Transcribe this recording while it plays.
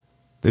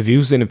The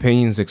views and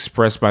opinions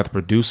expressed by the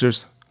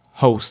producers,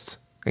 hosts,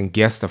 and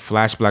guests of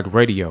Flash Black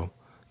Radio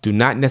do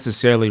not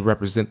necessarily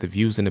represent the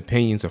views and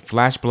opinions of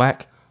Flash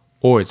Black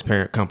or its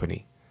parent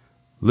company.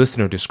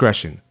 Listener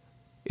discretion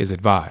is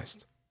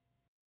advised.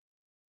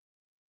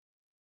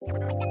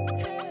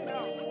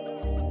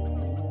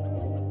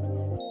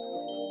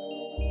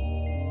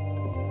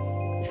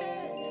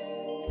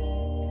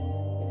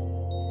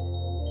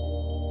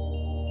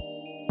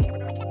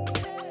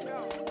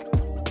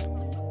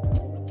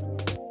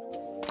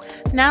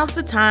 Now's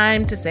the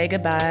time to say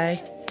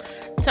goodbye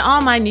to all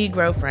my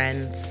Negro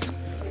friends.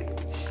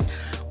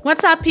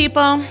 What's up,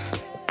 people?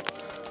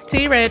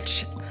 T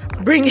Rich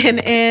bringing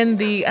in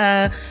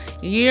the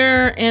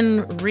year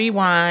in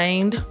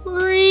rewind.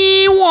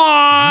 Rewind.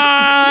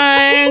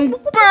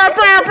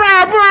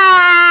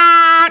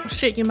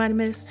 Shit you might have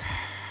missed.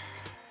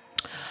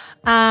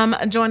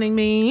 Joining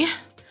me,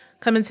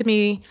 coming to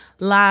me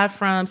live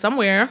from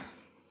somewhere.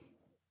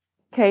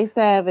 K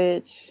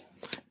Savage.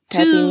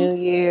 Happy New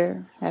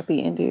Year.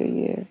 Happy end of your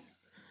year.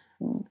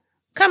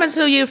 Coming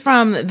to you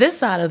from this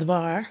side of the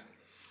bar.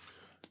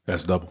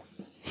 That's double.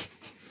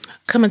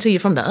 Coming to you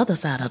from the other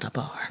side of the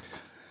bar.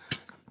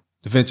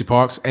 DaVinci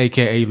Parks,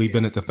 a.k.a. Lee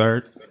Bennett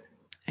III.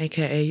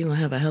 A.k.a. you gonna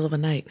have a hell of a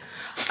night.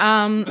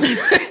 Not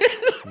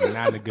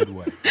in a good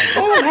way.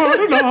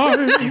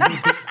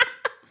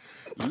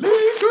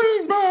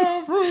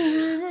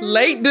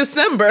 Late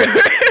December.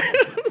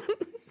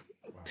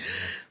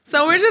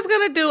 So we're just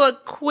going to do a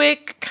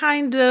quick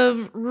kind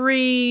of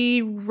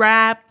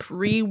re-wrap,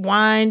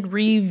 rewind,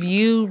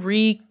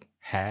 review,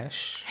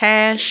 Hash.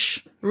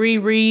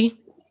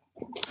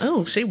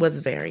 Oh, she was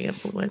very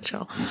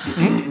influential.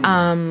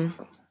 In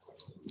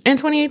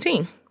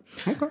 2018.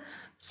 Okay.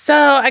 So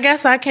I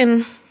guess I'll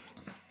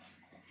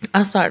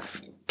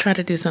try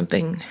to do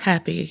something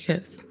happy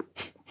because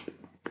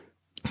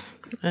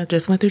I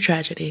just went through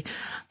tragedy.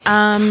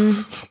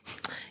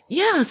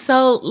 Yeah,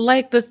 so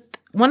like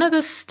one of the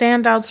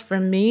standouts for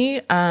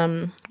me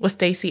was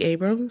Stacey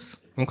Abrams.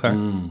 Okay.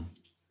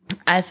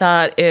 I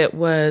thought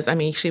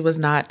she was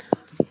not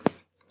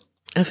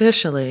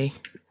officially,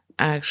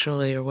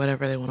 actually, or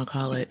whatever they want to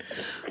call it,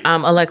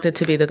 elected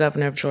to be the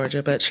governor of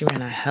Georgia, but she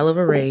ran a hell of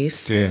a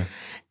race. Yeah.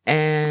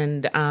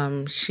 And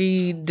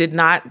she did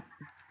not,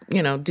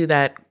 do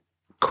that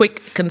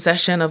quick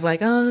concession of like,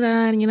 oh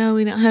God,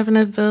 we don't have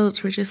enough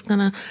votes. We're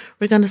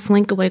gonna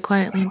slink away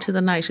quietly into the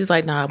night. She's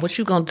like, nah, what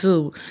you gonna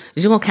do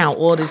is you're gonna count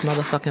all these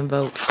motherfucking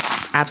votes.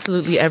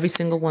 Absolutely every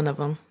single one of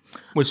them.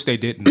 Which they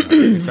didn't.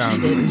 They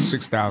found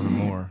 6,000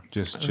 more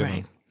just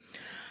chilling.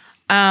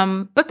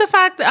 Right. But the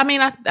fact that,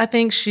 I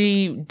think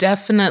she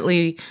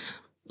definitely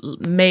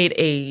made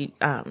a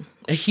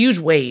huge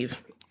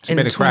wave She in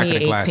made a crack in the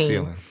 2018. glass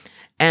ceiling.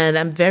 And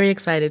I'm very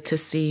excited to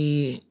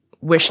see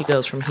where she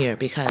goes from here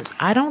because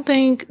I don't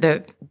think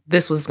that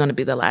this was going to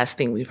be the last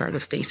thing we've heard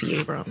of Stacey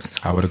Abrams.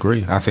 I would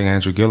agree. I think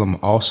Andrew Gillum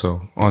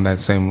also on that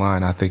same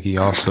line. I think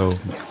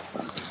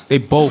they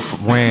both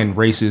ran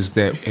races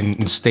that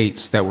in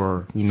states that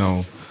were,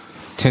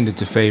 tended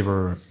to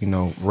favor,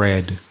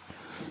 red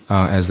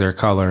as their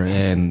color.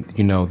 And,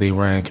 they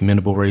ran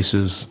commendable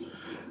races.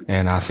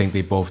 And I think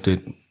they both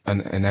did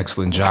an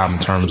excellent job in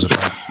terms of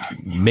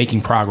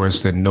making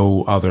progress that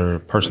no other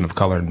person of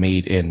color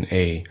made in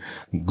a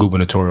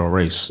gubernatorial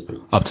race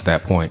up to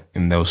that point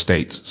in those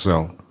states.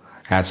 So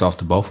hats off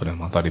to both of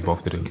them. I thought they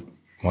both did a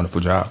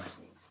wonderful job.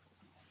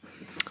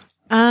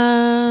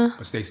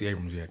 But Stacey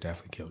Abrams,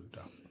 definitely killed it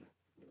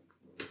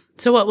though.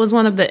 So what was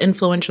one of the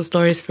influential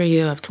stories for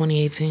you of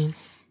 2018?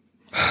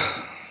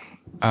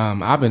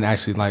 I've been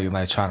actually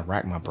like trying to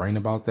rack my brain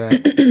about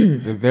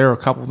that. There are a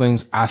couple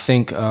things I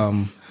think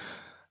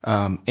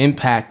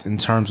impact in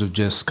terms of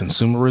just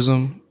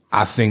consumerism.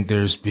 I think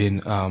there's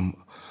been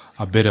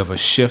a bit of a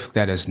shift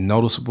that is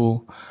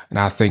noticeable, and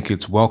I think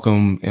it's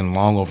welcome and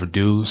long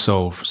overdue.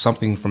 So for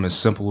something from as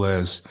simple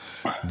as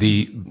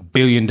the $1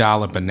 billion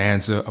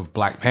bonanza of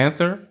Black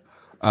Panther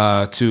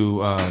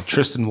to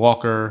Tristan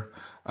Walker.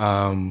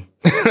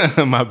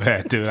 My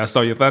bad, dude. I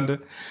saw your thunder.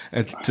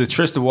 And to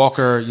Tristan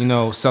Walker,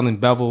 selling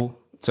Bevel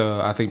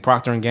to I think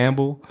Procter and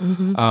Gamble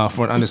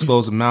for an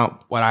undisclosed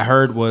amount. What I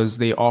heard was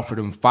they offered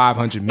him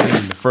 $500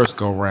 million the first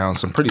go round.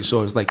 So I'm pretty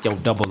sure it's like, yo,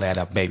 double that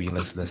up, baby.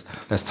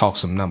 Let's talk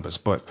some numbers.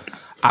 But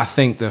I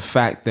think the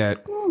fact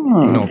that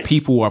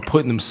people are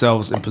putting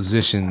themselves in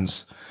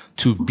positions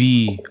to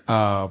be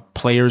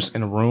players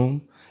in a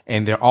room.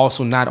 And they're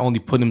also not only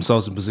putting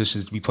themselves in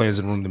positions to be players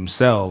in the room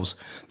themselves,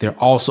 they're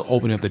also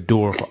opening up the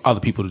door for other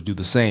people to do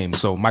the same.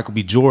 So Michael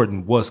B.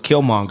 Jordan was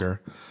Killmonger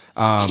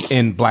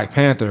in Black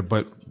Panther,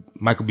 but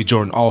Michael B.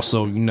 Jordan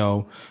also,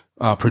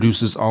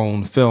 produced his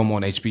own film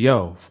on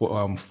HBO.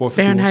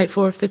 Fahrenheit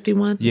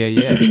 451?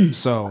 Yeah.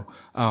 So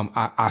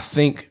I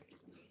think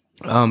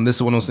this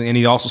is one of those things. And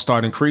he also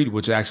starred in Creed,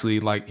 which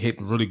actually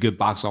hit really good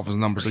box office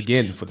numbers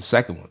again for the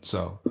second one.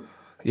 So...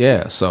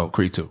 yeah, so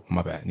Creed 2,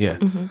 my bad. Yeah.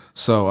 Mm-hmm.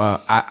 So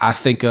I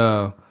think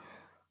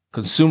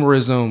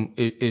consumerism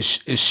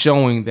is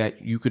showing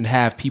that you can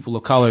have people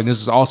of color, and this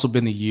has also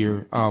been the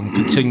year,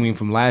 continuing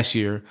from last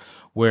year,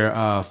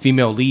 where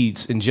female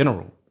leads in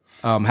general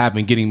have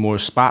been getting more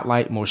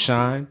spotlight, more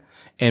shine,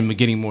 and been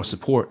getting more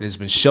support. It's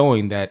been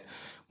showing that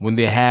when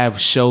they have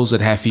shows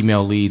that have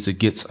female leads, it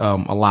gets a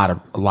lot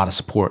of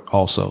support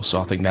also.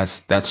 So I think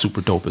that's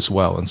super dope as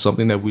well, and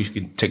something that we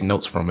can take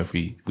notes from if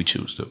we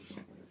choose to.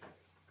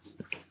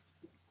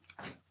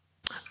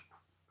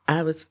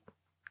 I'm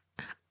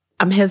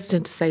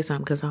hesitant to say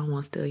something because I don't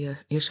want to steal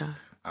your shot.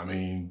 I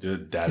mean,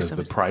 that is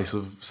the price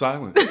of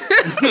silence. No,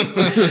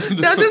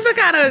 just to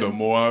kind of. The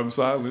more I'm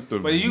silent, the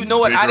you know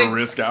what? I bigger didn't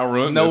risk I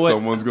run know that what?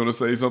 someone's going to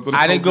say something.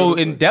 I didn't go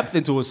in say. depth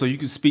into it, so you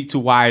can speak to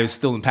why it's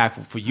still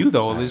impactful for you,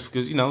 though. At least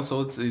because so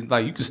it's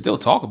like you can still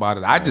talk about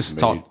it. I've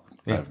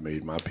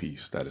made my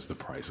peace. That is the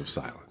price of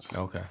silence.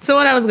 Okay. So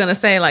what I was gonna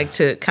say, like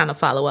to kind of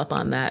follow up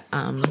on that,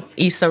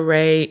 Issa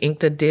Rae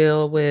inked a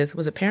deal with,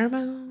 was it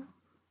Paramount?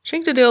 She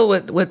inked a deal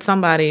with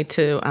somebody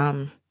to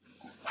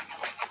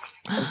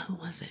who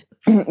was it?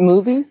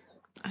 Movies?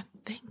 I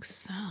think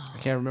so. I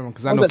can't remember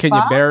because I know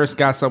Kenya Fox? Barris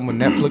got something with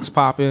Netflix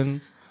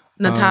popping.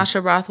 Natasha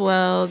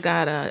Rothwell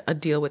got a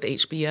deal with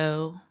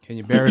HBO.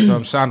 Kenya Barris,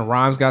 Shonda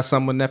Rhimes got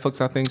something with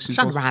Netflix. I think she's.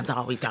 Shonda Rhimes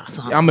always got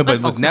something. I mean, but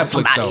Let's with focus on Netflix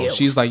somebody though, else.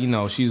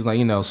 she's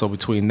like. So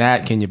between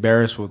that, Kenya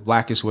Barris with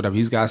Blackish, whatever,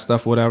 he's got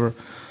stuff, whatever.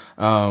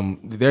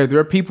 There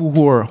are people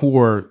who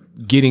are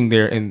getting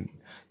there, and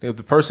the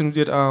person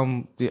who did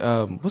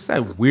what's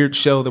that weird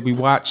show that we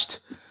watched?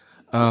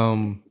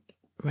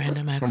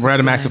 Random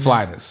Acts of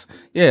Flyness.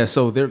 Yeah,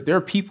 so there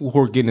are people who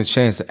are getting a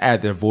chance to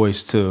add their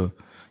voice to,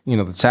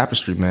 the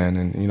tapestry, man,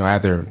 and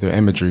add their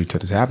imagery to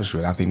the tapestry.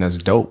 And I think that's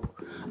dope.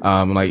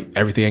 Like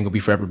everything ain't gonna be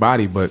for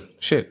everybody, but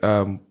shit.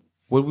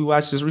 What did we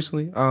watch just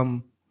recently?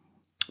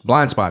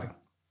 Blind Spotting.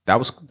 That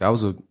was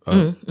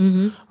a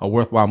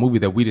worthwhile movie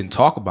that we didn't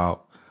talk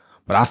about.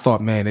 But I thought,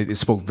 man, it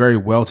spoke very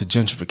well to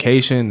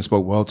gentrification. It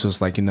spoke well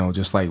to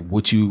just like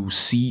what you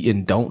see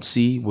and don't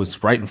see,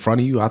 what's right in front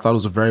of you. I thought it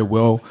was a very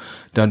well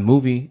done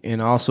movie.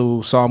 And I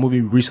also saw a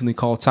movie recently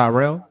called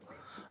Tyrell.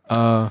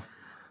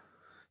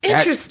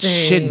 Interesting. That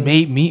shit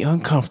made me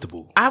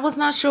uncomfortable. I was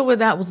not sure where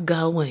that was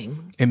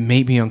going. It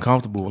made me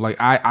uncomfortable. Like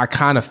I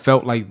kind of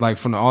felt like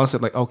from the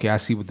onset, like, okay, I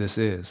see what this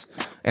is.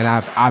 And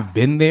I've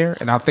been there,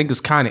 and I think it's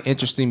kind of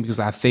interesting because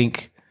I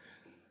think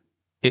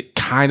it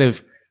kind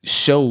of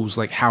shows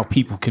like how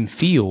people can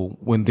feel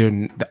when they're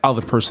the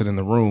other person in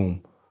the room.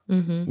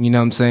 Mm-hmm. You know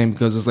what I'm saying?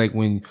 Because it's like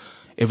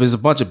if there's a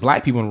bunch of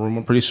black people in the room,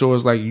 I'm pretty sure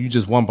it's like you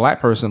just one black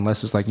person,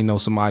 unless it's like,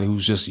 somebody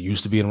who's just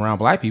used to being around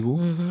black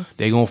people,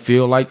 they gonna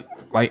feel like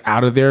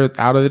out of their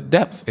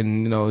depth.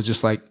 And, it's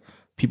just like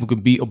people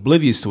could be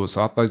oblivious to it.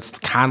 So I thought it's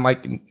kind of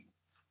like,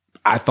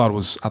 I thought it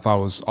was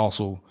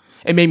also,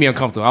 it made me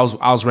uncomfortable.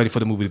 I was ready for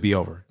the movie to be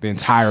over the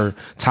entire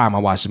time I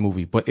watched the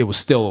movie, but it was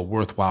still a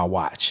worthwhile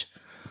watch.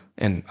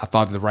 And I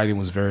thought the writing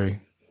was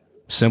very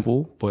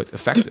simple but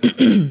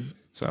effective.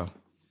 So,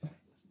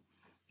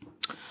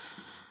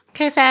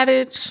 Okay,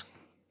 Savage.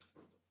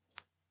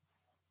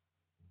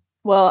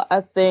 Well, I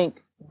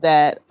think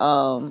that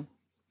for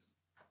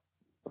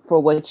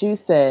what you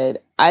said,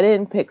 I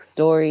didn't pick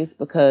stories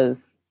because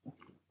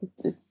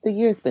the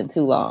year's been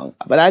too long,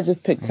 but I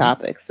just picked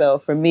topics. So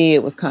for me,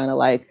 it was kind of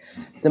like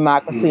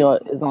democracy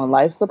is on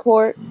life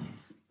support,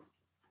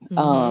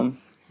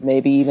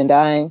 maybe even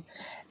dying.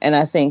 And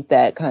I think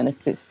that kind of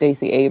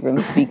Stacey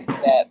Abrams speaks to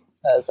that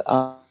because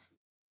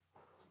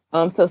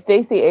so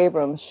Stacey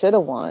Abrams should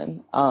have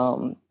won,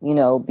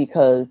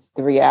 because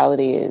the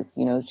reality is,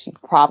 she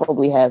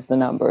probably has the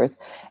numbers.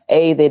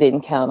 A, they didn't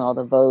count all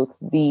the votes.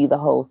 B, the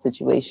whole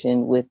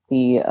situation with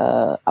the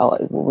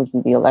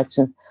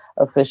election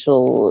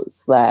official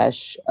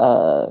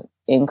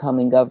 /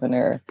 incoming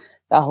governor,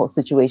 that whole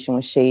situation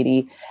was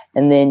shady.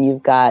 And then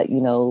you've got,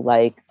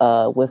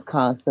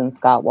 Wisconsin,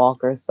 Scott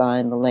Walker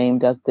signed the lame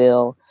duck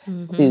bill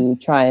to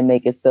try and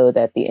make it so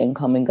that the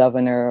incoming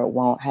Democratic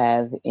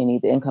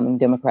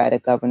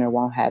governor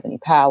won't have any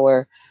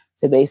power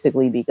to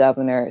basically be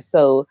governor.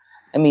 So,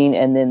 I mean,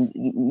 and then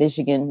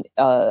Michigan,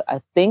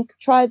 I think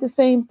tried the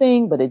same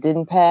thing, but it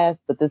didn't pass.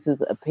 But this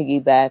is a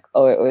piggyback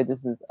or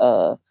this is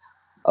a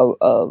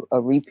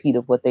repeat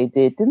of what they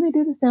did. Didn't they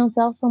do this down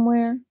south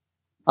somewhere?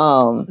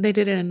 They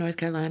did it in North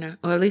Carolina,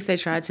 or at least they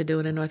tried to do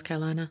it in North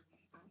Carolina.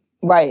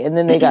 Right, and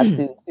then they got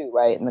sued too,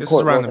 right? And this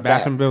is around the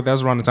bathroom bill. That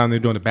was around the time they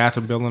were doing the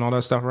bathroom bill and all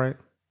that stuff, right?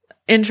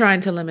 In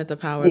trying to limit the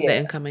power of the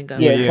incoming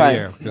governor.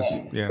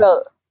 Yeah.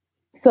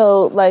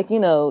 So,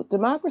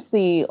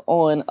 democracy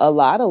on a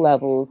lot of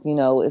levels,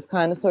 is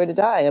kind of sort of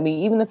dying. I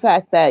mean, even the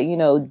fact that,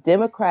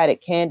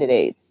 Democratic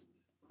candidates,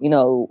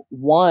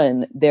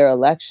 won their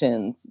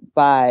elections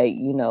by,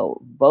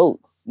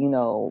 votes,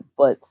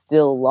 but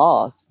still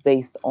lost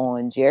based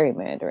on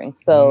gerrymandering.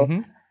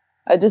 So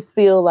I just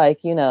feel like,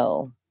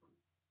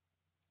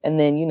 and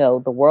then,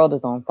 the world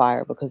is on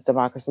fire because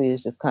democracy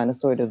is just kind of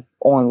sort of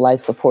on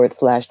life support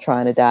 /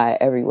 trying to die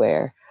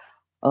everywhere.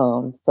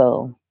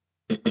 So,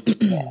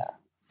 yeah.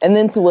 And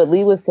then to what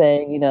Lee was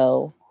saying,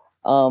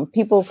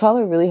 people of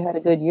color really had a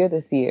good year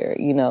this year.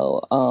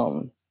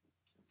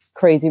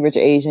 Crazy Rich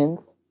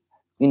Asians,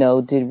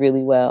 did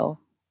really well.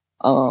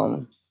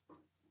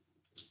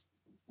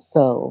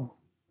 So,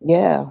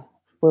 Yeah,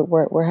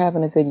 we're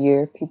having a good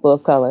year, people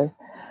of color.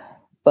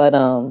 But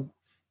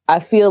I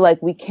feel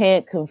like we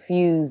can't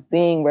confuse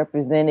being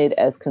represented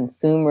as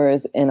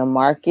consumers in a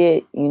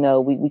market.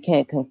 We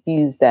can't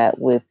confuse that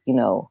with,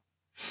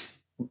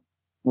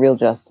 real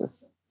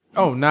justice.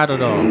 Oh, not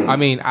at all. I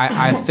mean,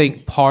 I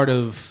think part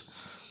of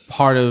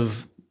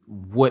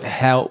what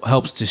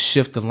helps to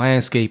shift the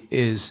landscape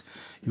is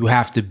you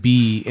have to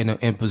be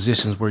in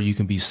positions where you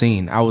can be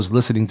seen. I was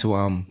listening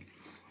to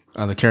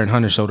the Karen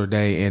Hunter show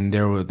today, and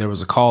there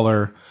was a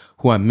caller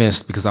who I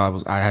missed because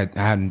I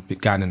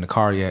hadn't gotten in the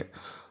car yet.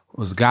 It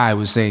was a guy who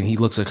was saying he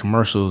looks at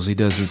commercials, he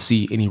doesn't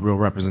see any real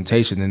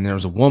representation. And there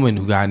was a woman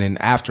who came in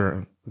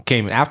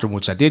after,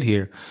 which I did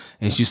hear,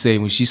 and she said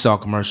when she saw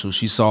commercials,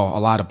 she saw a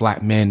lot of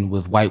black men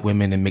with white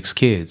women and mixed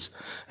kids.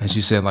 And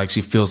she said like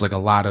she feels like a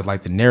lot of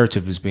like the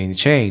narrative is being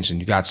changed, and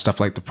you got stuff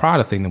like the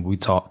Prada thing that we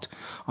talked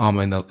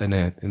in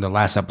the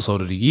last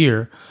episode of the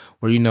year,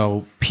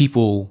 where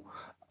people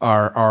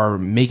are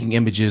making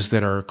images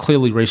that are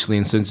clearly racially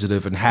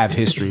insensitive and have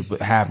history but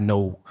have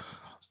no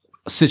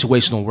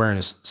situational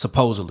awareness,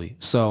 supposedly.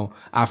 So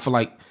I feel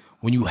like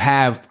when you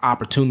have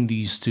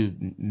opportunities to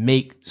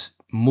make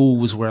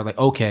moves where like,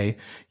 okay,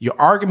 your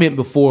argument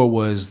before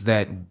was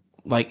that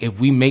like if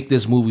we make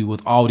this movie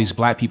with all these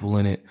black people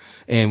in it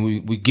and we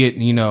get,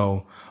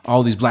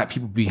 all these black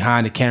people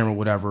behind the camera,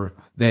 whatever,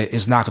 that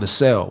it's not going to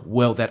sell.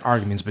 Well, that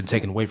argument's been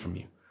taken away from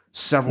you.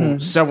 Several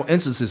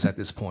instances at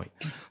this point.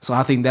 So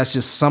I think that's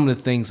just some of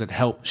the things that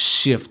help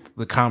shift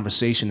the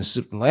conversation and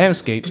shift the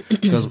landscape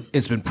because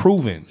it's been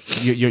proven.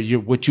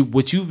 What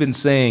you've been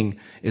saying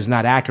is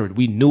not accurate.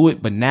 We knew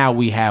it, but now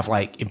we have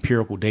like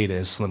empirical data,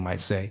 as Slim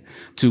might say,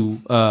 to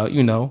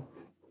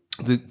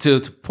to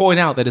point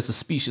out that it's a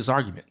specious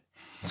argument.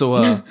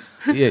 So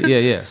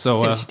yeah.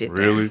 So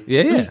really,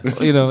 yeah.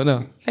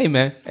 No. Hey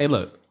man, hey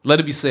look. Let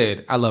it be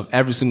said, I love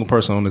every single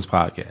person on this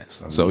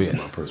podcast. So yeah,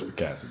 my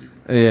perspicacity.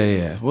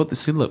 Yeah. Well,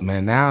 see, look,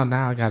 man. Now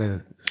I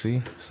gotta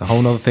see. It's a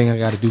whole nother thing I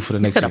got to do for the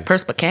next year. year. You said a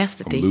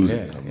perspicacity. I'm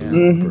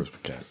losing my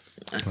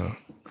perspicacity.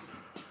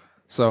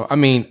 So I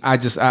mean,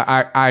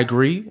 I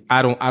agree.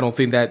 I don't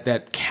think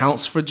that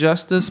counts for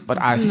justice, but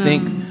I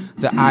think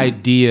the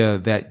idea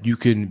that you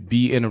can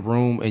be in a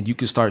room and you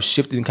can start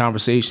shifting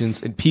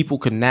conversations, and people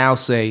can now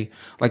say,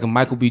 like a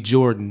Michael B.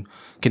 Jordan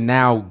can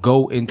now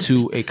go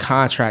into a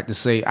contract to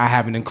say, I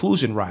have an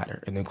inclusion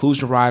rider. An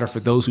inclusion rider, for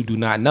those who do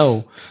not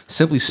know,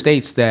 simply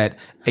states that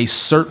a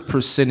certain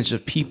percentage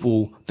of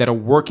people that are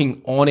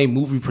working on a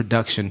movie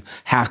production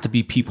have to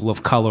be people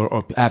of color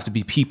or have to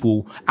be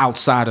people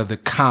outside of the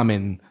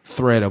common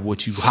thread of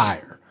what you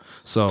hire.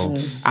 So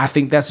I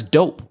think that's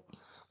dope.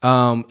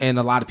 And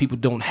a lot of people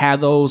don't have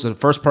those. And the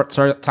first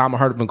time I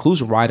heard of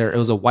inclusion rider, it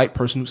was a white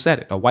person who said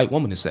it, a white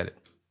woman who said it.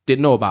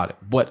 Didn't know about it,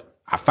 but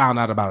I found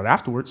out about it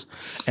afterwards.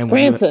 And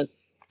Francis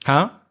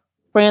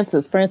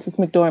Francis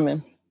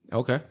McDormand.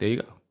 Okay, there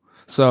you go.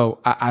 So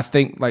I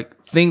think like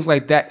things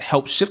like that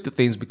help shift the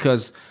things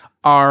because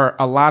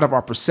a lot of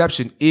our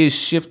perception is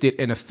shifted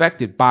and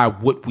affected by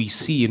what we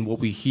see and what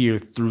we hear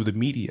through the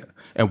media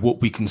and what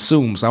we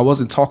consume. So I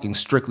wasn't talking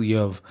strictly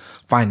of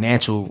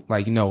financial,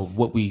 like,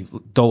 what we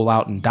dole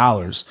out in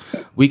dollars.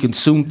 We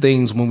consume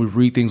things when we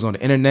read things on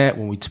the internet,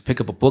 when we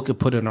pick up a book and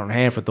put it in our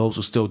hand for those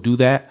who still do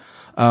that.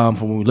 From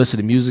when we listen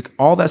to music,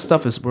 all that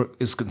stuff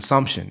is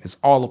consumption. It's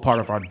all a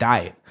part of our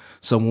diet.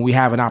 So when we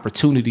have an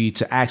opportunity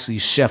to actually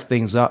chef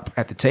things up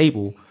at the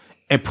table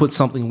and put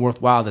something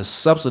worthwhile that's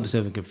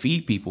substantive and can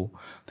feed people,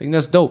 I think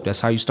that's dope.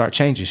 That's how you start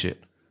changing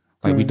shit,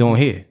 like we doing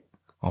here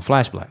on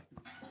Flash Black.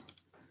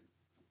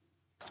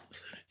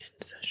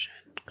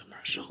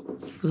 Commercial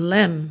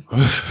Slim,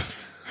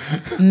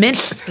 Mint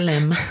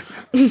Slim.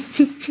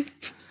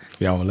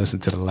 Y'all want to listen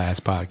to the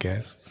last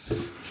podcast?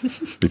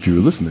 If you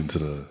were listening to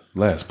the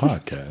last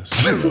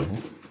podcast, you know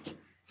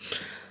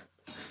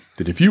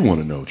that if you want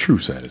to know true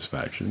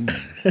satisfaction,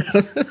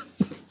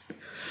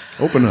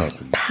 open up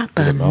and pop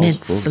a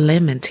Mint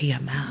Slim into your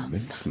mouth.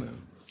 Mint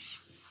Slim.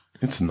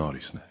 It's a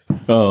naughty snack.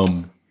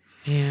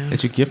 Yeah,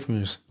 it's your gift from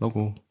your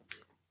local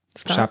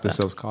shop that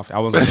sells coffee. I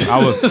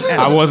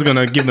was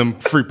gonna give them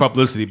free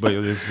publicity, but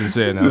it's been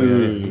said now.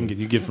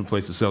 You get from a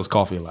place that sells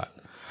coffee a lot.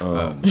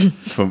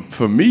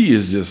 For me,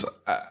 is just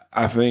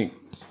I think.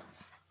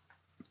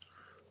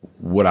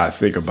 What I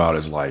think about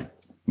is like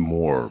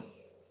more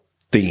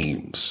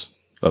themes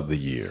of the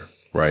year,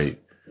 right?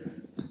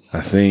 I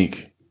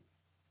think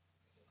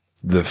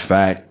the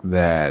fact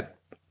that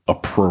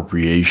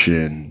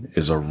appropriation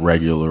is a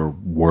regular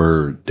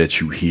word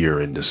that you hear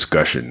in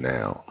discussion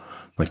now,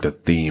 like the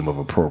theme of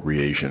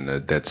appropriation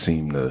that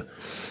seemed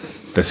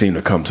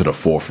to come to the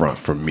forefront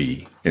for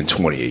me in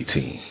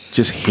 2018.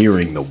 Just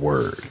hearing the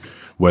word,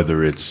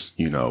 whether it's,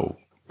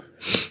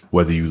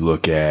 whether you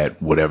look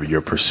at whatever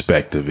your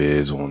perspective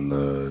is on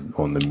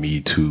the Me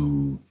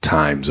Too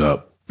Time's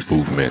Up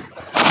movement,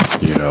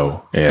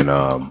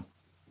 and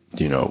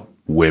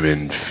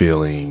women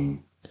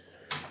feeling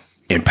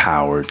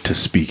empowered to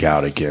speak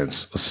out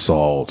against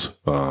assault,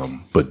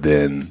 but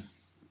then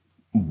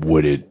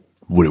what it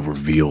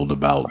revealed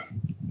about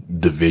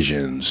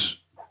divisions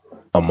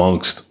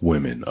amongst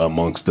women,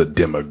 amongst the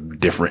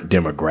different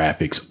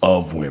demographics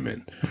of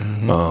women,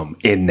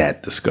 in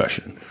that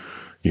discussion,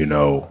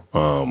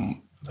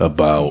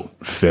 about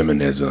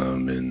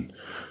feminism and,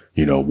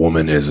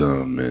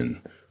 womanism and,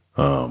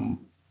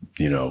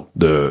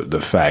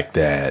 the fact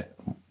that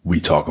we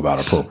talk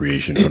about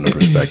appropriation from the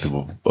perspective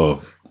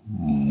of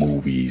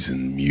movies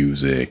and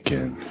music.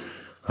 And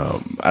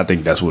I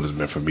think that's what it's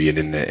meant for me.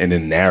 And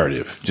in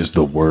narrative, just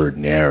the word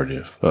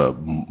narrative,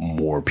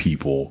 more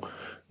people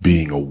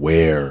being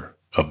aware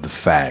of the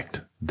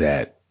fact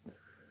that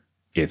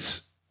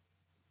it's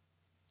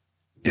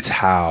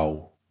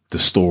how the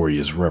story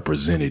is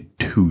represented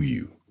to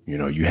you.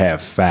 You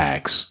have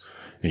facts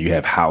and you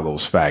have how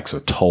those facts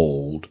are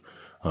told.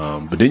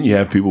 But then you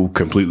have people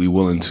completely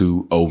willing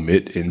to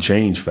omit and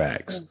change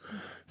facts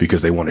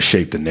because they want to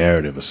shape the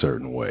narrative a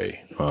certain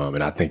way.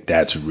 And I think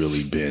that's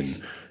really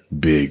been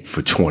big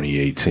for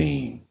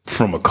 2018.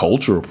 From a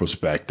cultural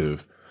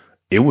perspective,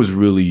 it was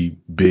really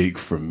big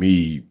for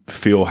me.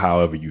 Feel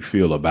however you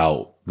feel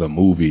about the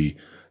movie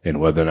and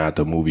whether or not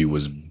the movie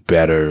was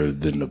better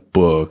than the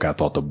book. I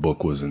thought the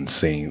book was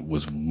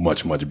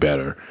much, much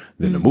better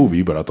than the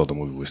movie, but I thought the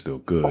movie was still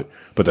good.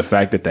 But the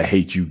fact that The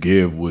Hate U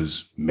Give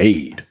was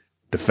made,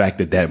 the fact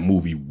that that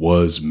movie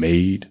was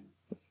made,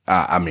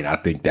 I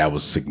think that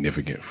was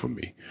significant for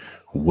me.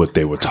 What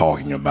they were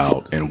talking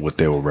about and what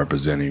they were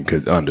representing,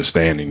 because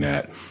understanding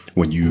that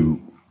when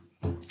you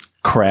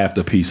craft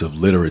a piece of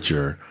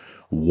literature,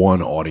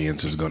 one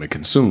audience is going to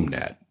consume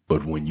that.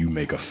 But when you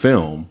make a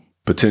film,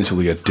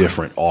 potentially a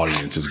different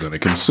audience is going to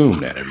consume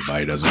that.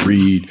 Everybody doesn't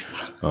read.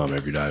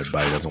 Everybody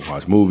doesn't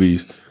watch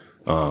movies.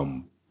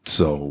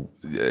 So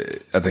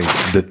I think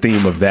the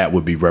theme of that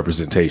would be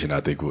representation, I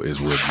think is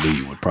what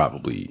Lee would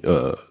probably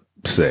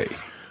say.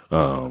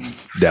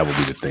 That would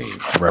be the theme,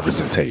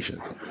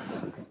 representation.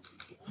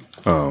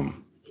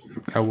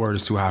 That word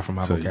is too high for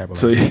my vocabulary.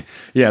 So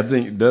yeah, I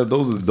think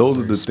those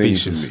are the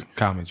things for me.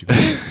 Comment you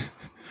made.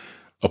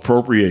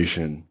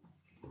 Appropriation,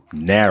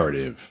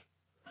 narrative,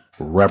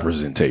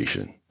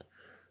 representation.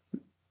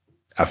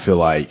 I feel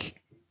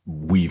like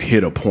we've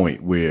hit a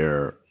point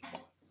where,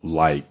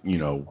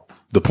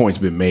 the point's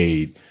been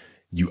made.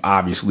 You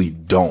obviously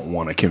don't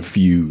want to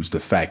confuse the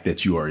fact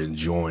that you are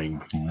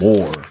enjoying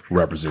more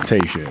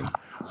representation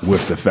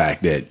with the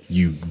fact that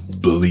you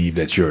believe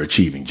that you're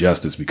achieving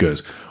justice,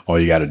 because all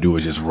you got to do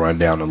is just run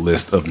down a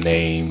list of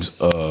names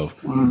of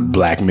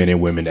black men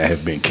and women that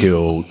have been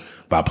killed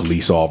by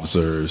police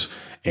officers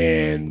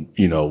and,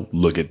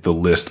 look at the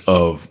list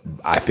of,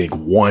 I think,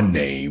 one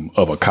name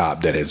of a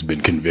cop that has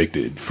been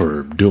convicted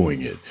for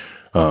doing it.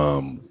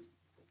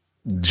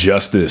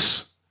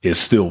 Justice is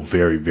still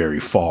very, very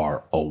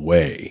far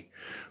away,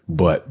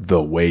 but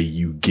the way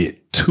you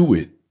get to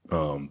it,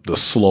 the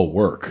slow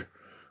work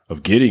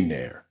of getting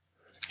there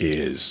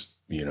is,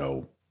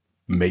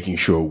 making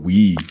sure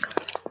we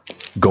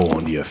go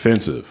on the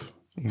offensive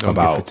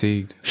about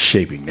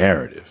shaping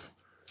narrative,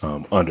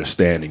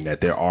 understanding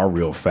that there are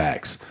real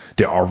facts,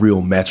 there are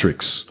real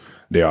metrics,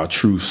 there are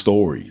true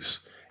stories,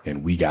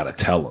 and we got to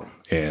tell them.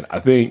 And I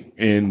think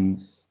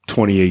in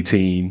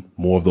 2018,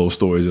 more of those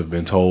stories have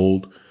been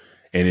told,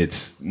 and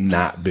it's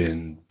not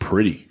been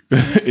pretty.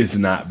 It's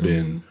not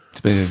been.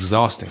 It's been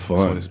exhausting. Fun.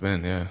 That's what it's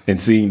been, yeah.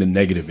 And seeing the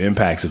negative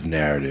impacts of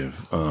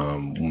narrative,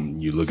 when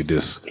you look at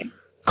this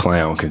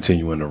clown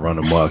continuing to run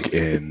amok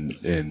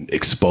and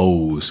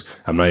expose,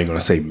 I'm not even going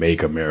to say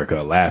make America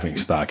a laughing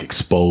stock,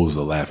 expose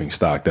the laughing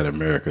stock that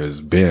America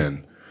has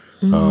been.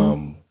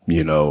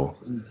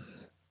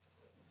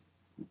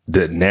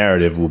 The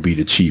narrative will be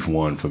the chief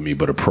one for me,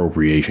 but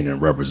appropriation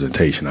and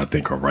representation, I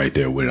think, are right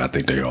there with it. I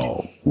think they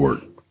all work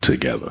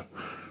together.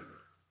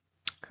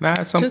 Can I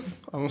add something?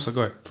 So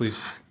go ahead, please.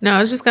 No, I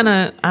was just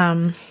gonna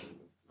kind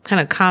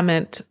of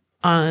comment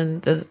on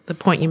the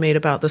point you made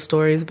about the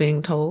stories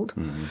being told,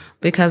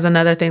 because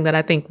another thing that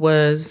I think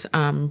was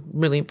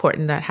really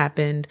important that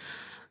happened,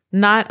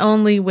 not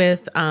only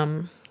with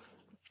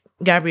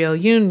Gabrielle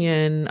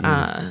Union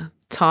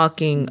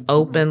talking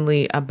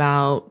openly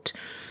about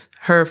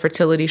her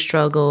fertility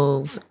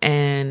struggles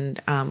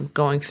and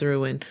going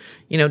through and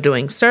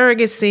doing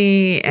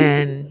surrogacy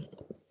and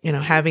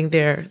having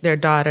their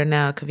daughter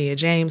now, Kavia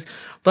James,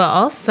 but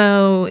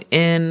also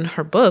in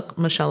her book,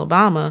 Michelle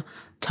Obama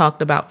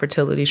talked about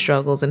fertility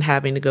struggles and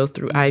having to go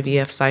through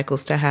IVF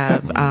cycles to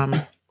have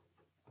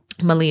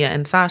Malia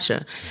and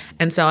Sasha.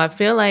 And so I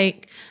feel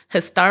like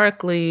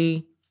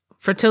historically,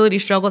 fertility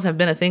struggles have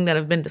been a thing that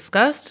have been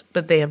discussed,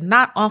 but they have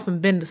not often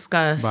been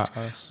discussed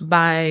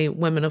by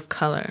women of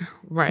color,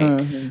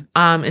 right?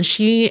 And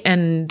she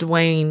and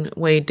Dwayne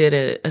Wade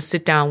did a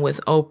sit down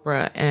with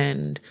Oprah,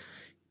 and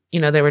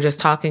they were just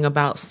talking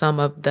about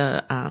some of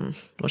the,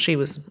 she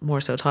was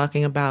more so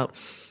talking about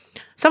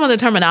some of the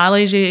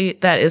terminology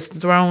that is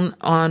thrown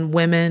on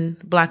women,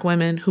 Black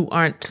women who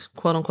aren't,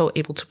 quote unquote,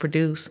 able to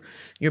produce.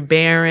 You're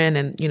barren,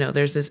 and,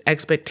 there's this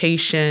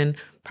expectation,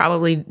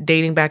 probably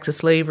dating back to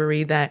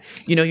slavery, that,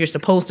 you're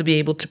supposed to be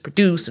able to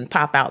produce and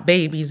pop out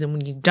babies. And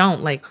when you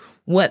don't, like,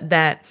 what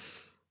that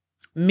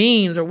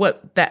means or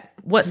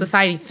what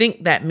society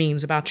think that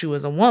means about you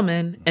as a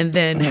woman, and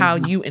then how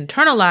you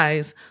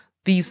internalize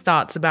these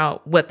thoughts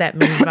about what that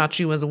means about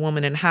you as a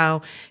woman, and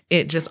how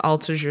it just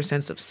alters your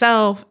sense of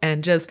self.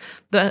 And just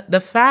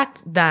the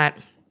fact that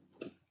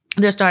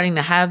they're starting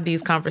to have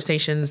these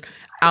conversations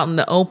out in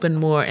the open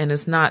more, and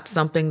it's not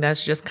something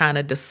that's just kind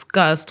of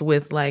discussed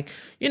with, like,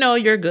 you know,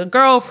 your good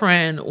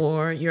girlfriend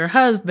or your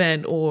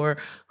husband or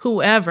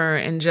whoever,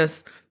 and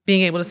just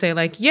being able to say,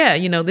 like, yeah,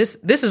 you know, this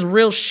is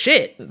real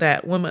shit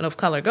that women of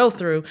color go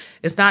through.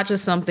 It's not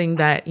just something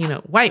that, you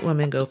know, white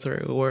women go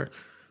through, or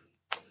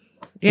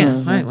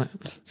white women.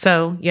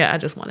 So yeah, I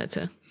just wanted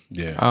to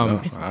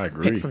I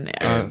agree. pick from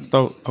there.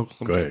 Go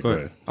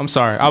ahead. I'm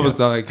sorry. I was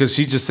like, because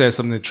she just said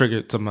something that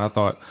triggered to my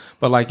thought.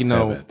 But like, you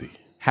know,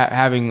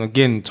 having,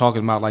 again,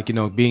 talking about, like, you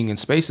know, being in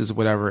spaces or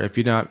whatever. If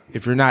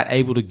you're not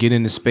able to get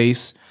into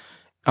space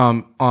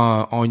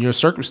on your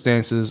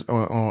circumstances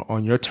or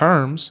on your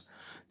terms,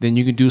 then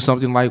you can do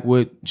something like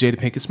what Jada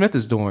Pinkett Smith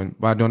is doing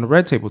by doing the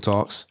Red Table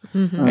Talks,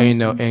 and, you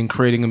know, and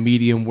creating a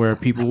medium where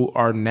people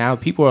are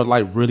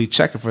like really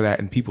checking for that,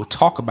 and people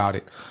talk about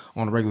it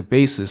on a regular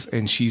basis.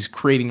 And she's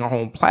creating her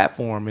own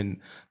platform, and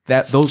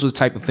those are the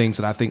type of things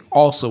that I think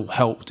also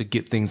help to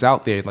get things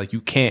out there. Like,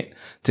 you can't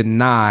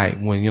deny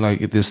when you're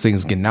like, if this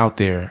thing's getting out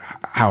there,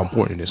 how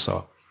important it is.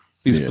 So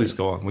please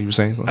go on. What you were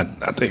saying?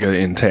 I think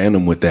in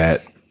tandem with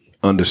that,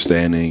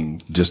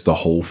 understanding just the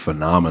whole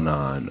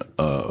phenomenon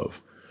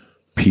of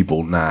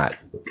people not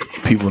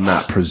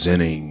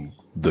presenting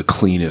the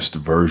cleanest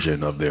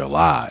version of their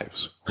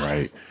lives,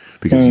 right?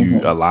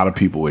 Because a lot of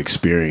people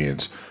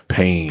experience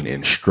pain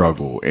and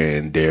struggle,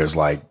 and there's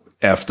like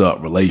effed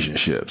up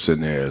relationships,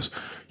 and there's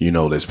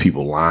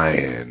people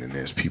lying, and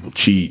there's people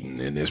cheating,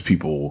 and there's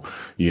people,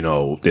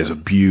 there's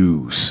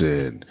abuse,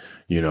 and,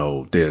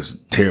 there's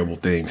terrible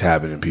things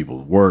happening in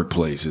people's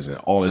workplaces, and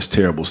all this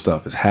terrible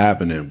stuff is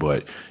happening.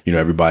 But,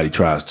 everybody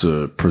tries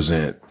to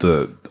present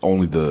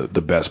only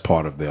the best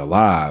part of their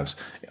lives,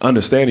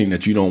 understanding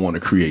that you don't want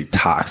to create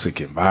toxic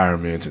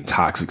environments and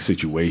toxic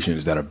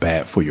situations that are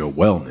bad for your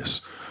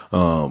wellness.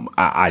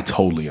 I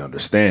totally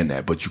understand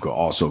that, but you could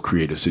also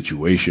create a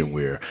situation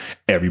where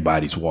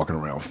everybody's walking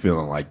around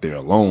feeling like they're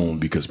alone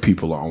because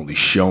people are only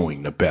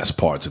showing the best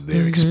parts of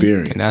their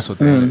experience. And that's what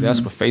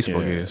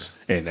Facebook is.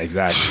 And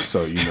exactly.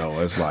 So,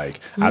 it's like,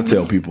 I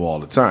tell people all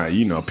the time,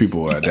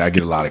 I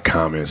get a lot of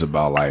comments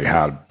about like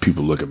how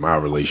people look at my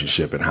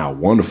relationship and how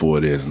wonderful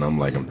it is. And I'm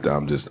like,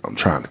 I'm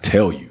trying to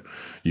tell you,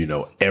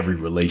 every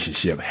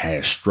relationship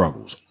has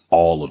struggles,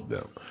 all of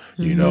them.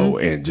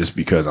 And just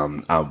because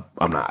I'm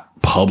not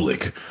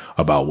public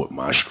about what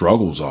my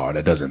struggles are,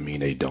 that doesn't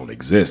mean they don't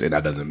exist. And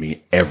that doesn't mean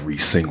every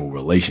single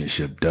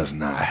relationship does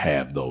not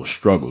have those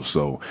struggles.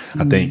 So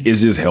I think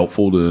it's just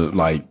helpful to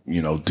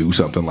do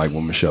something like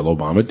what Michelle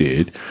Obama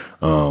did,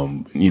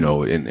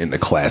 in the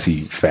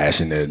classy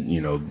fashion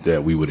that,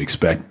 that we would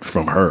expect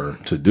from her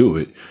to do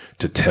it,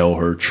 to tell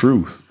her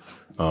truth,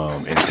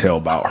 and tell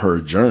about her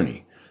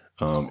journey,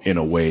 in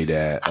a way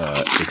that,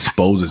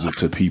 exposes it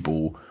to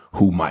people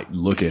who might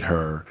look at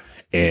her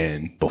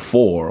and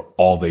before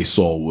all they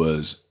saw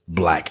was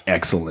Black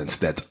excellence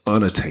that's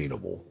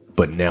unattainable.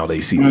 But now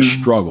they see the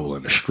struggle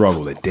and the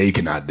struggle that they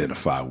can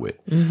identify with.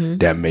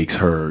 That makes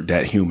her,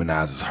 that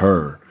humanizes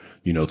her,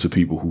 to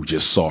people who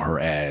just saw her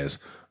as,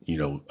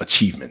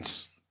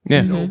 achievements,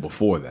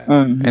 before that.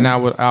 And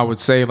I would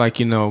say, like,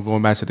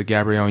 going back to the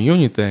Gabrielle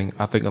Union thing,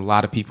 I think a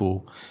lot of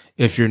people,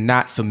 if you're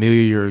not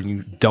familiar and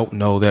you don't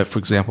know that, for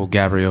example,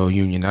 Gabrielle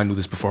Union, I knew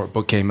this before her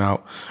book came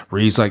out,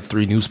 reads like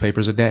 3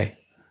 newspapers a day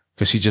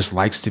because she just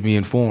likes to be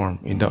informed.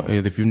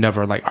 If you've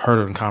never heard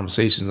her in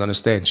conversations,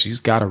 understand she's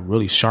got a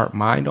really sharp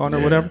mind on her,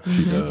 whatever.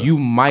 You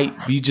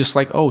might be just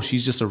like, oh,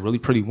 she's just a really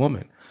pretty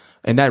woman.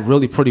 And that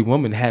really pretty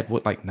woman had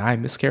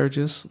 9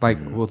 miscarriages,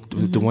 with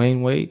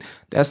Dwayne Wade.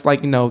 That's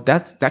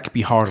that could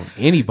be hard on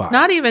anybody.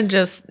 Not even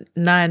just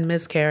 9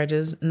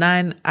 miscarriages,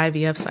 9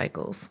 IVF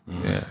cycles.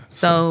 Yeah.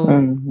 So,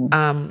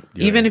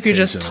 even if you're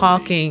just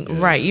talking,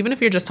 even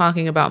if you're just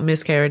talking about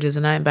miscarriages,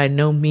 and I'm by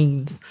no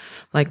means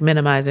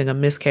minimizing a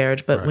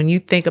miscarriage, but when you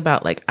think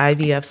about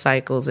IVF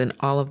cycles and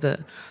all of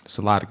the there's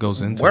a lot that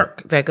goes into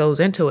work that goes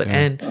into it,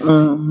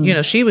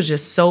 and she was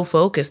just so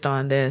focused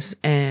on this,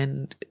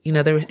 and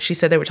she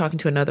said they were talking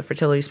to another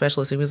fertility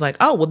specialist who was like,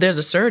 oh, well, there's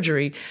a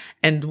surgery,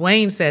 and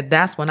Dwayne said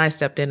that's when I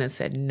stepped in and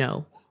said,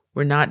 no,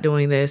 we're not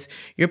doing this.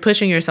 You're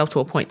pushing yourself to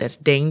a point that's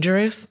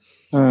dangerous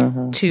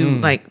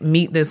to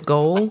meet this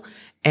goal,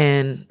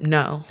 and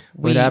no,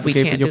 we can't for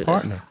your do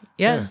partner. This.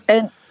 Yeah.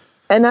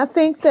 And I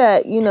think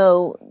that,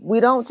 we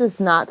don't just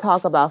not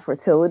talk about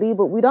fertility,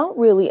 but we don't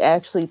really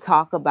actually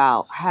talk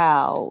about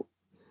how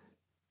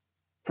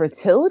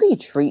fertility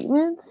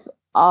treatments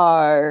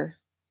are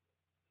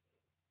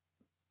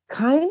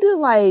kind of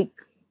like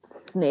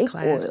snake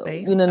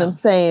class-based. Oil. You know what I'm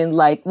saying?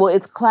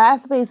 It's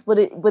class-based,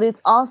 but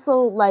it's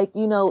also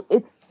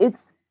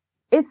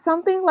it's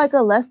something like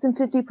a less than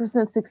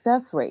 50%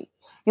 success rate.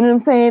 You know what I'm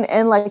saying?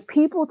 And like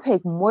people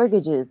take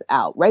mortgages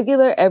out.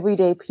 Regular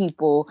everyday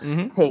people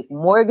take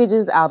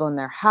mortgages out on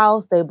their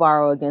house. They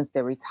borrow against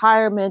their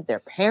retirement. Their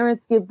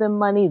parents give them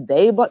money.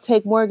 They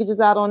take mortgages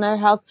out on their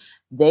house.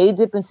 They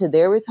dip into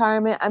their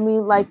retirement. I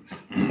mean, like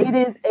it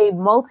is a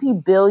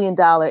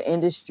multi-billion-dollar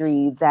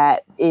industry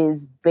that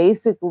is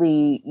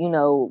basically, you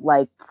know,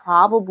 like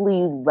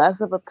probably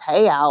less of a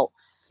payout,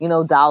 you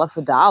know, dollar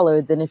for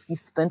dollar than if you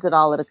spent it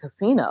all at a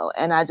casino.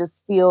 And I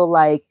just feel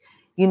like,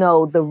 you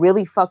know, the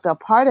really fucked up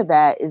part of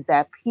that is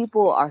that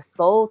people are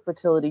sold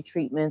fertility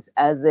treatments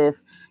as if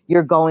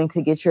you're going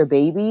to get your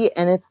baby.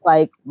 And it's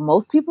like,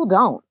 most people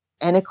don't.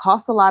 And it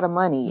costs a lot of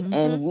money.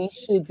 And we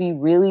should be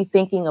really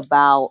thinking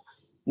about,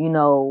 you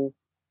know,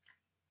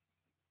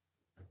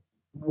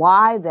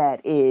 why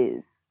that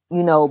is,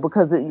 you know,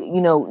 because, and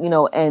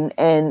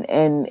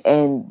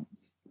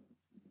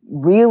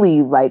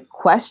really like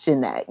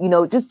question that, you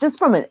know, just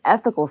from an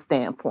ethical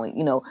standpoint,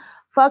 you know,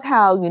 fuck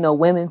how, you know,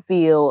 women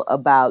feel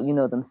about, you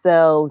know,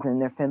 themselves and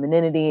their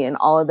femininity and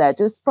all of that.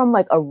 Just from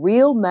like a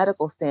real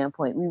medical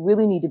standpoint, we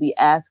really need to be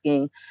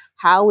asking,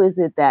 how is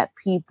it that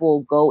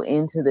people go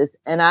into this?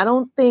 And I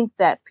don't think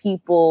that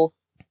people,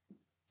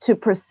 to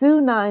pursue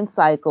 9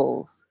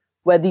 cycles,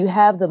 whether you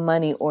have the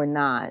money or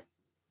not,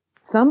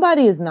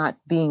 somebody is not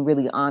being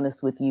really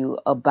honest with you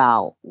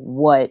about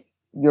what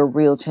your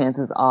real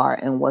chances are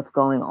and what's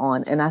going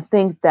on. And I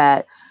think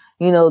that,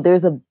 you know,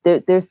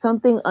 there's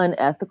something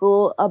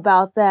unethical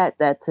about that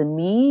to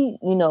me,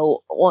 you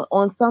know,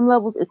 on some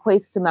levels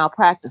equates to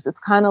malpractice.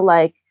 It's kind of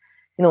like,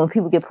 you know, when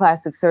people get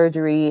plastic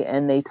surgery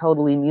and they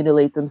totally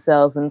mutilate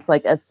themselves. And it's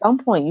like, at some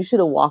point you should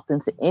have walked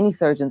into any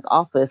surgeon's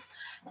office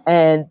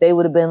and they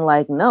would have been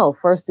like, no,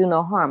 first do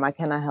no harm. I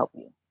cannot help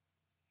you.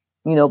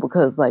 You know,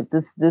 because like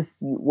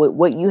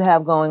what you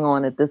have going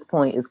on at this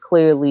point is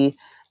clearly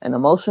an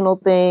emotional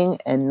thing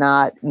and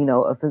not, you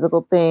know, a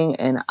physical thing.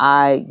 And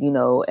I, you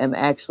know, am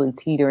actually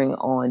teetering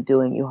on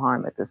doing you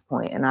harm at this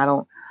point. And I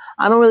don't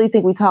really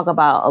think we talk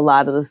about a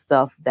lot of the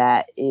stuff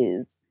that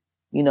is,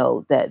 you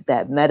know,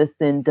 that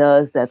medicine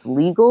does that's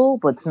legal,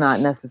 but it's not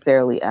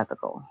necessarily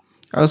ethical.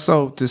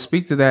 So to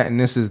speak to that, and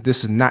this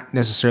is not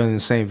necessarily in the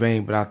same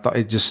vein, but I thought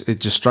it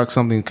just struck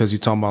something because you're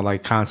talking about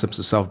like concepts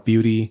of self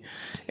beauty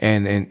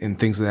and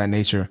things of that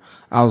nature.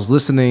 I was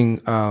listening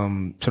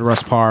to the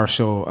Russ Parr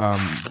show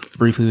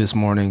briefly this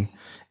morning,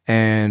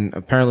 and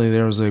apparently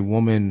there was a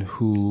woman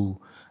who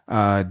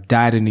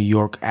died in New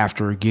York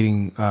after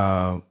getting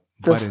butt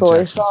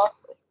injections.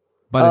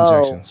 Butt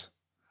injections.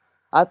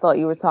 I thought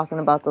you were talking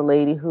about the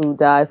lady who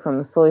died from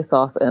the soy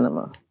sauce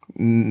enema.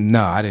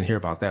 No, I didn't hear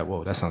about that.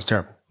 Whoa, that sounds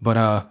terrible. But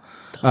I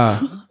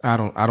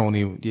don't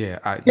even.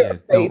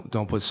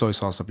 Don't put soy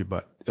sauce up your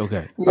butt.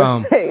 Okay.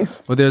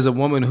 But there's a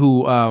woman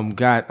who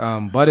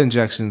got butt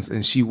injections,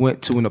 and she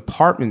went to an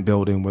apartment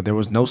building where there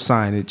was no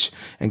signage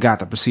and got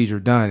the procedure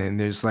done. And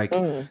there's like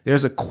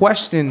there's a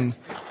question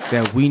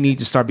that we need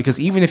to start, because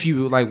even if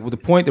you like, the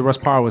point that Russ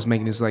Parr was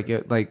making is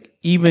like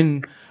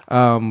even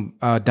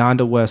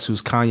Donda West,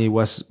 who's Kanye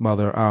West's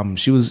mother,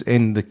 she was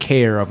in the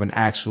care of an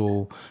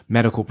actual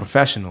medical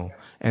professional,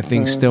 and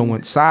things still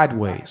went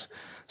sideways.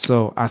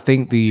 So I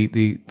think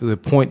the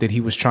point that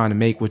he was trying to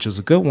make, which was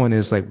a good one,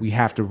 is like we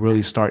have to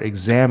really start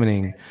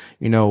examining,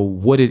 you know,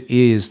 what it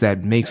is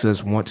that makes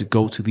us want to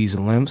go to these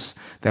lengths,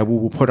 that we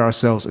will put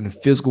ourselves in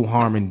physical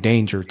harm and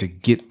danger to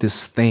get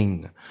this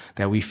thing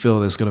that we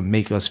feel is going to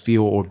make us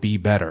feel or be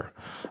better.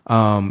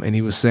 And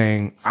he was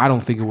saying, I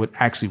don't think it would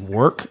actually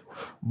work,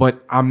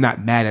 but I'm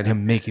not mad at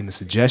him making the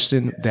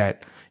suggestion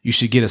that you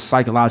should get a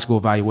psychological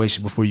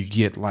evaluation before you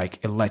get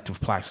like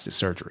elective plastic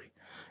surgery.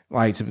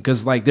 Like,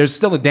 because like there's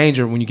still a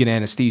danger when you get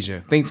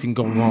anesthesia. Things can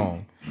go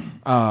wrong,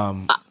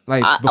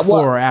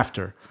 before or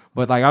after.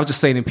 But like I was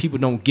just saying, if people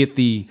don't get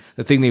the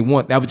thing they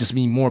want, that would just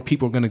mean more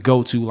people are going to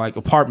go to like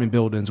apartment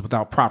buildings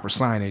without proper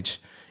signage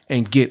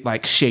and get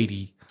like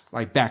shady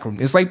like backroom.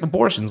 It's like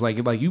abortions. Like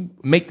you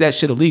make that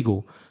shit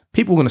illegal,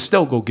 people are going to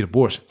still go get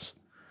abortions.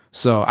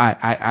 So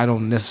I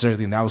don't necessarily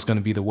think that was going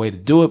to be the way to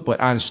do it,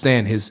 but I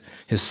understand his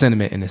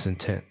sentiment and his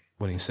intent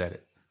when he said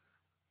it.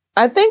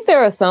 I think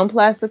there are some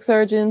plastic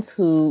surgeons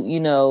who, you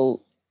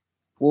know,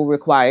 will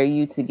require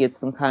you to get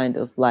some kind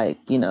of like,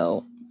 you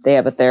know, they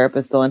have a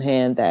therapist on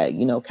hand that,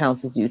 you know,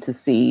 counsels you to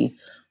see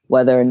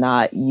whether or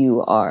not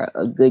you are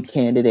a good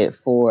candidate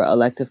for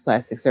elective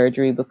plastic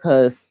surgery,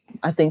 because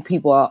I think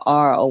people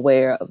are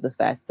aware of the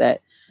fact that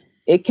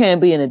it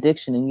can be an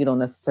addiction and you don't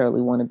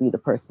necessarily want to be the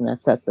person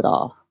that sets it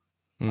off.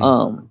 You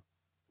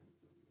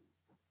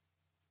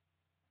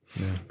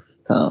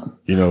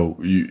know,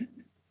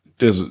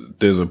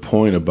 there's a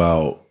point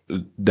about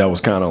that was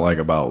kind of like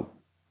about,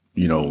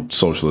 you know,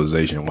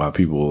 socialization, why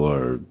people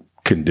are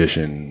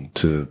conditioned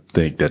to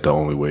think that the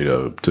only way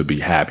to be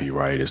happy,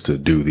 right, is to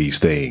do these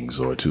things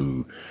or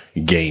to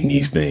gain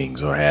these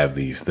things or have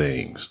these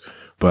things.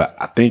 But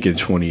I think in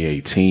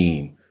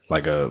 2018,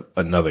 like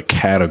another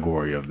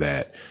category of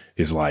that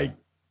is like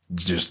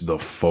just the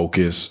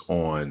focus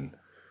on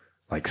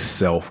like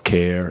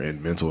self-care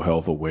and mental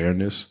health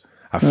awareness.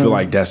 I feel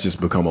like that's just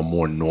become a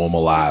more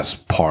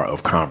normalized part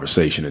of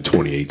conversation in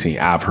 2018.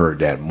 I've heard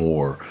that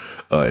more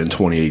in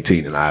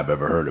 2018 than I've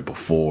ever heard it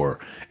before.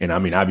 And I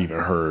mean, I've even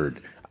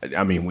heard,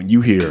 I mean, when you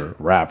hear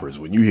rappers,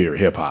 when you hear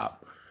hip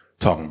hop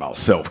talking about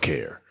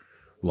self-care,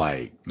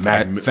 like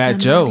Fat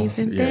Joe.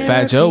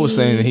 Fat Joe was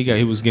saying that he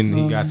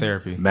got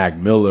therapy. Mac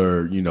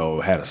Miller, you know,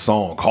 had a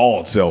song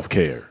called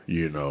Self-Care,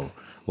 you know,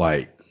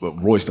 like,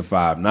 but Royce the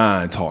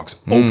 5'9" talks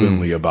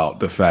openly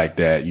about the fact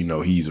that, you know,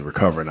 he's a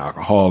recovering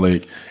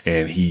alcoholic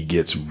and he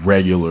gets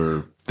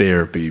regular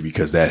therapy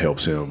because that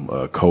helps him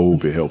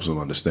cope. It helps him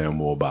understand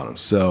more about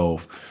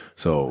himself.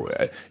 So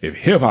if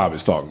hip hop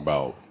is talking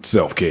about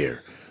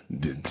self-care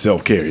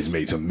has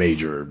made some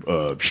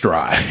major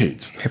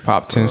strides. Hip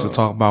hop tends to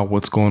talk about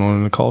what's going on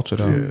in the culture,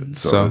 though. Yeah,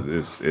 so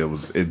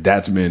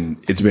it's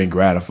been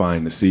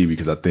gratifying to see,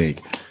 because I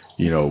think,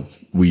 you know,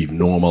 we've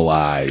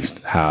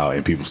normalized how,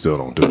 and people still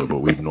don't do it, but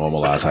we've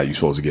normalized how you're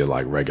supposed to get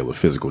like regular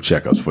physical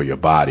checkups for your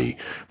body.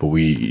 But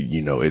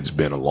you know, it's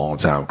been a long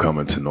time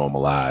coming to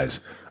normalize.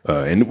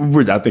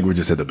 And I think we're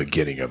just at the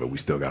beginning of it. We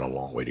still got a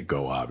long way to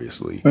go,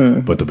 obviously.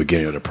 But the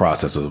beginning of the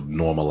process of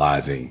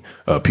normalizing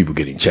people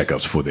getting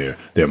checkups for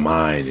their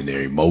mind and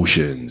their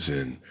emotions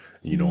and,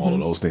 you know, all of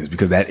those things,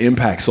 because that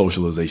impacts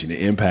socialization.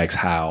 It impacts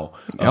how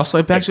it also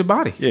impacts your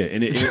body. Yeah,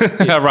 and it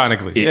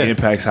ironically, it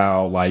impacts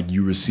how like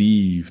you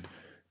receive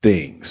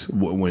things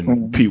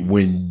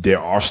when there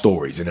are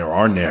stories and there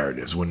are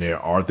narratives, when there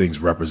are things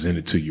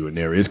represented to you, and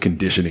there is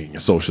conditioning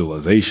and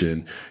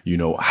socialization. You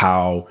know,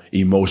 how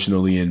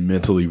emotionally and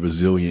mentally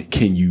resilient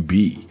can you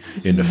be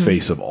in the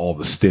face of all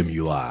the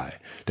stimuli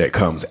that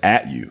comes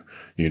at you?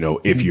 You know,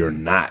 if you're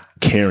not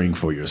caring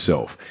for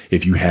yourself,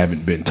 if you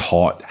haven't been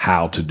taught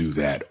how to do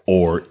that,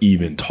 or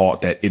even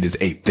taught that it is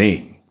a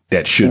thing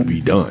that should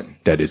be done,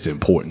 that it's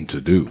important to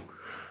do.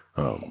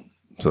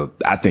 So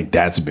I think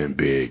that's been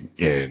big.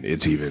 And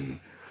it's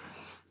even,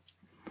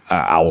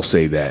 I will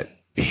say that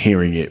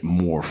hearing it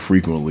more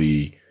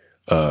frequently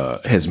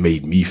has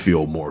made me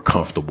feel more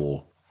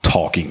comfortable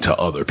talking to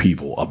other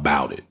people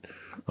about it.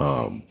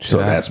 So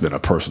that's been a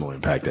personal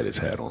impact that it's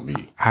had on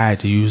me. I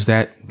had to use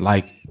that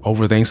like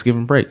over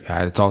Thanksgiving break. I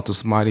had to talk to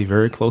somebody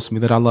very close to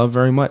me that I love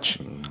very much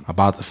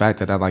about the fact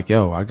that I'm like,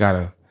 yo, I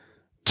gotta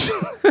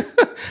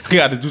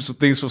do some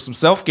things for some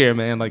self-care,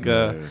 man. Like, you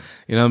know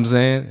what I'm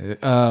saying?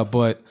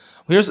 But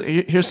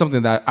here's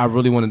something that I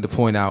really wanted to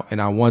point out,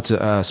 and I want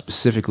to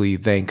specifically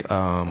thank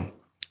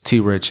T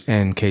Rich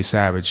and K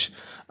Savage,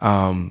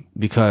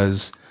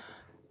 because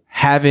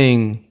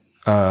having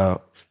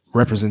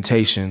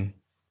representation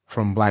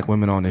from Black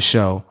women on the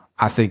show,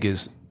 I think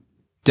is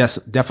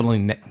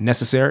definitely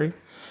necessary,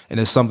 and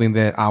it's something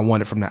that I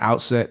wanted from the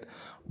outset.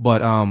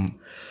 But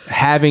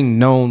having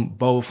known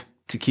both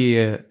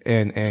Takia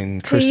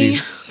and Christy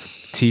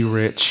T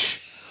Rich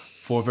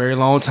for a very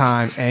long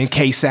time, and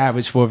K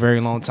Savage for a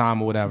very long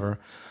time or whatever,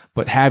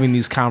 but having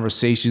these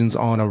conversations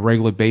on a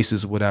regular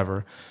basis or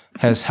whatever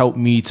has helped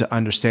me to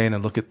understand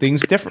and look at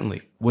things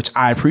differently, which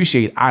I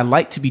appreciate. I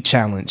like to be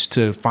challenged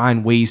to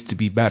find ways to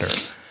be better.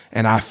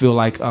 And I feel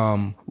like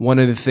one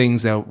of the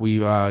things that we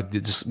one of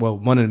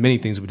the many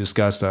things we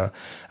discussed from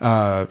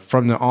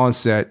the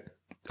onset,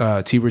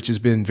 T Rich has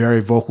been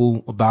very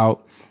vocal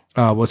about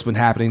what's been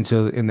happening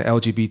in the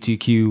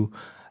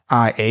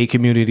LGBTQIA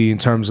community in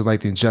terms of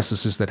like the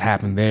injustices that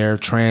happen there.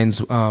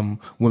 Trans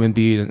women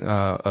being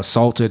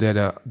assaulted at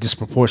a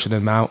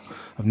disproportionate amount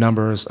of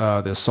numbers,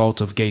 the assault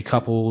of gay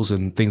couples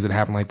and things that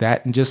happen like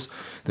that, and just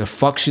the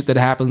fuck shit that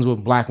happens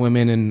with Black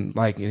women and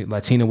like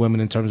Latina women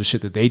in terms of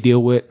shit that they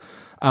deal with.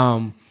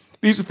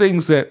 These are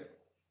things that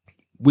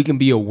we can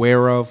be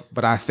aware of,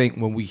 but I think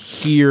when we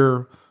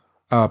hear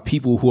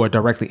people who are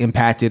directly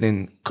impacted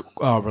and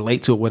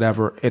relate to it,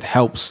 whatever, it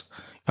helps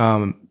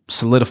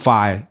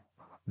solidify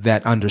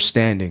that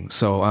understanding.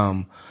 So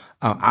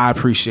I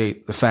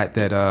appreciate the fact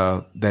that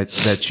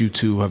that you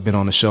two have been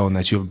on the show and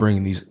that you have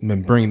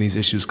been bringing these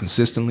issues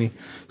consistently,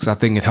 because I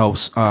think it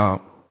helps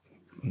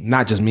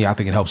not just me. I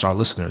think it helps our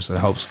listeners. It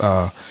helps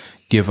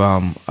give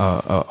a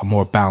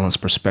more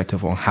balanced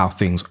perspective on how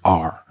things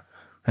are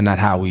and not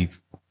how we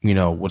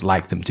would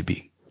like them to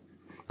be.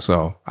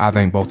 So I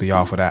thank both of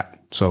y'all for that.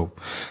 So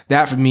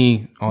that for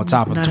me, on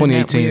top of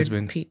 2018 has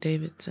been Pete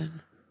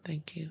Davidson.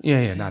 Thank you.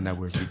 Yeah, not that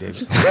weird Pete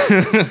Davidson.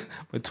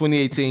 But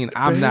 2018,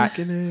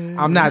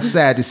 I'm not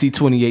sad to see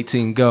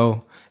 2018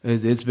 go.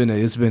 It's been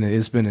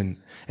an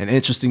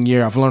interesting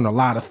year. I've learned a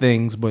lot of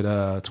things, but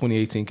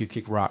 2018 could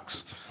kick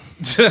rocks.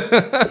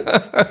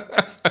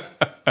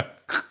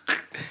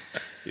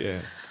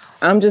 Yeah.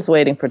 I'm just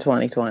waiting for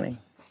 2020.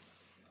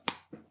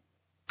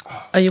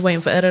 Are you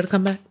waiting for Etta to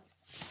come back?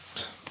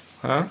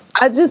 Huh?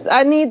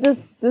 I need this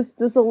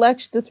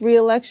election, this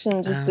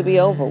re-election just to be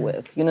over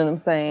with. You know what I'm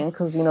saying?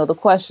 Because the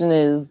question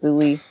is, do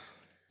we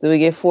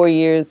get 4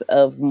 years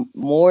of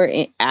more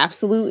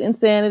absolute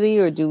insanity,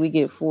 or do we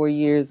get 4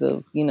 years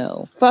of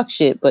fuck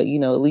shit, but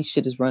at least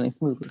shit is running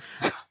smoothly?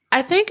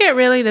 I think it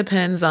really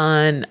depends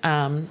on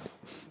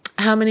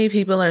how many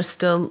people are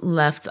still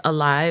left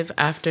alive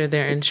after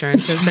their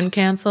insurance has been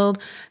canceled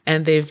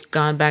and they've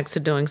gone back to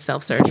doing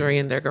self-surgery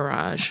in their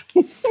garage.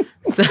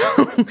 So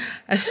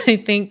I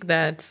think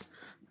that's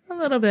a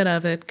little bit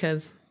of it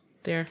because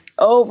they're...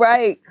 Oh,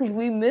 right, because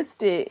we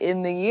missed it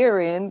in the year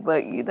end,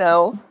 but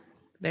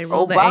they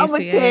rolled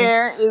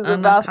Obamacare the ACA is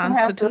about to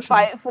have to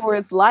fight for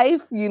its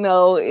life, in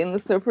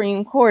the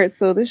Supreme Court.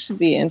 So this should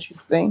be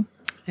interesting.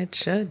 It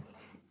should.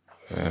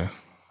 Yeah.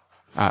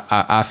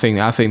 I think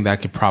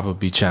that could probably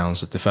be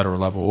challenged at the federal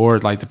level, or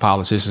like the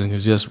politicians who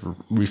just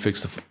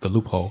refix the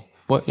loophole.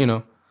 But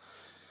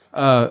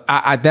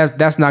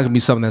that's not gonna be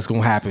something that's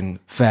gonna happen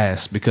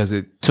fast because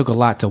it took a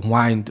lot to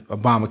wind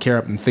Obamacare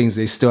up and things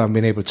they still haven't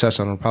been able to touch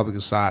on the Republican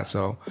side.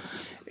 So,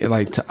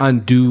 to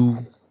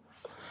undo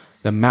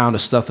the amount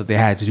of stuff that they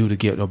had to do to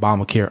get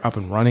Obamacare up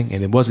and running,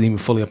 and it wasn't even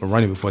fully up and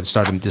running before they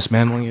started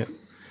dismantling it.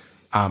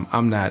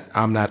 I'm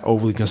not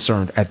overly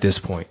concerned at this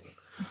point.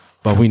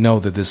 But we know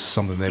that this is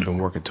something they've been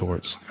working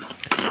towards.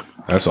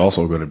 That's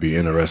also going to be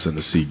interesting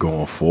to see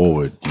going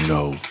forward.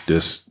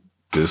 This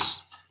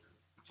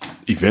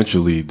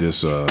eventually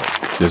this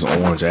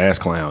orange ass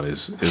clown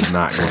is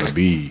not going to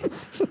be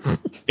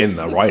in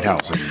the White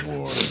House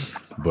anymore.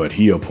 But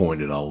he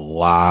appointed a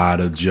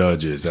lot of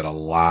judges at a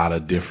lot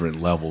of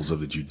different levels of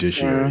the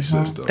judiciary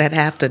system that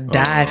have to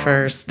die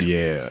first.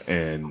 Yeah,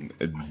 and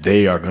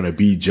they are going to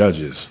be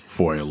judges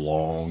for a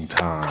long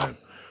time.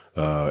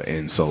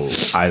 And so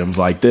items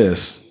like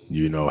this,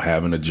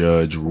 having a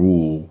judge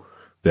rule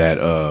that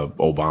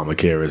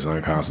Obamacare is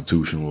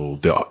unconstitutional,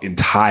 the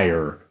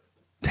entire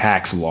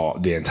tax law,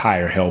 the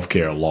entire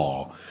healthcare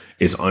law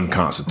is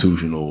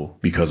unconstitutional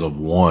because of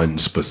one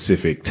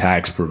specific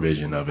tax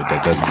provision of it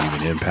that doesn't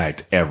even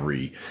impact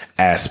every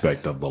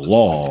aspect of the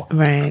law.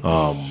 Right.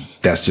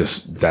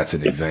 That's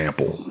an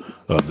example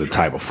of the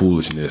type of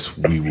foolishness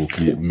we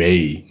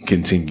may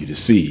continue to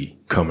see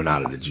coming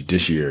out of the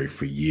judiciary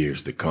for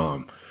years to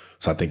come.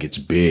 So I think it's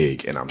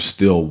big, and I'm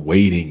still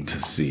waiting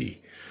to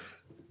see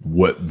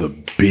what the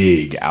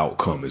big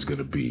outcome is going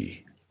to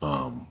be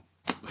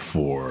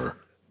for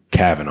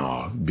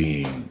Kavanaugh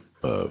being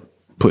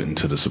put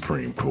into the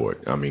Supreme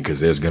Court. I mean, because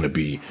there's going to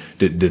be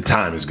the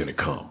time is going to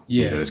come.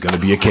 Yeah, there's going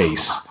to be a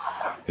case.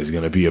 There's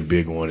going to be a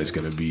big one. It's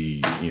going to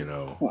be, he's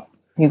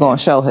going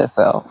to show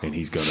himself, and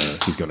he's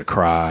gonna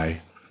cry.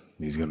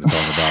 He's going to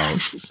talk about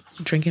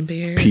drinking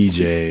beer,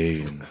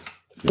 PJ and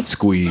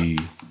Squee.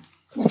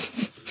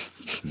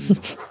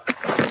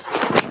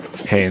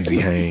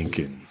 Handsy Hank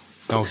and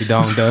Donkey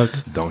Dong Doug.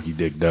 Donkey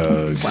Dick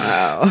Doug.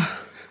 Wow.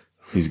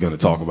 He's going to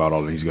talk about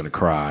all that. He's going to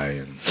cry,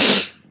 and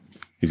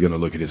he's going to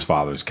look at his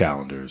father's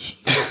calendars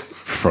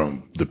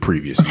from the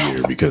previous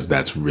year because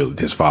that's really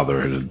his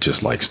father had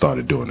just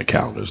started doing the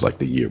calendars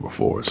the year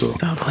before. So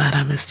glad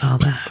I missed all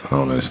that. I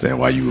don't understand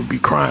why you would be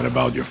crying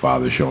about your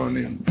father showing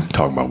and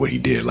talking about what he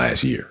did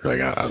last year.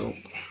 I don't.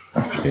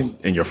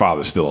 And your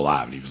father's still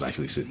alive, and he was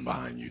actually sitting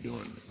behind you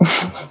doing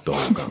the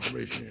whole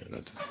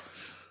confirmation.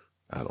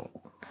 I don't.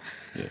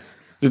 Yeah,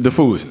 the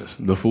foolishness,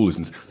 the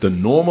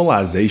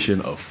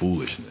normalization of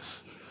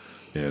foolishness.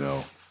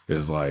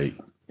 Is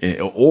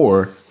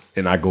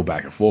and I go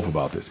back and forth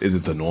about this. Is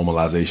it the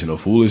normalization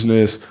of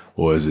foolishness,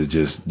 or is it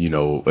just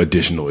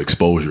additional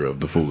exposure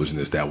of the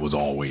foolishness that was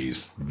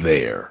always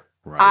there?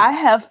 Right. I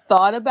have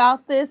thought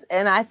about this,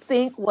 and I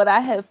think what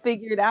I have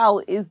figured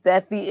out is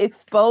that the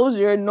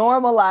exposure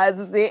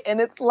normalizes it, and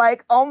it's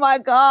like, oh my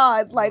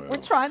God, we're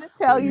trying to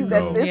tell you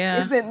that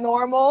this isn't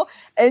normal,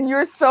 and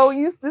you're so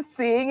used to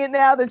seeing it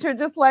now that you're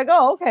just like,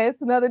 oh, okay, it's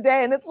another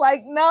day, and it's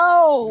like,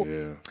 no.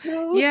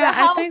 Yeah,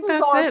 I think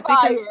that's it,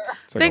 because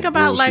think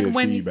about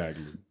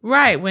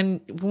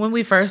when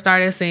we first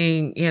started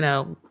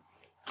seeing,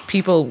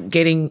 people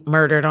getting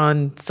murdered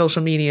on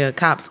social media,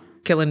 cops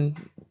killing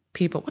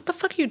people. What the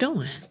fuck are you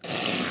doing?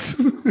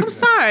 I'm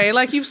sorry.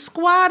 You've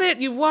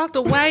squatted, you've walked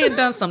away and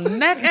done some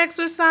neck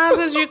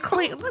exercises. You're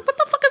clean. What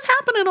the fuck is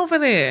happening over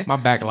there? My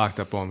back locked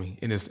up on me,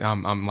 and it's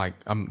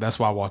that's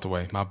why I walked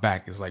away. My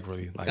back is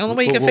really the only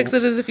way you can fix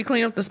it is if you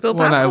clean up the spilled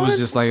popcorn. No, it was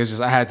just I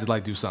had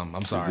to do something.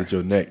 I'm sorry. Is it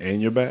your neck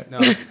and your back? No,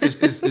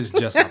 it's just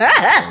my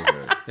back.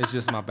 Okay. It's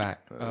just my back.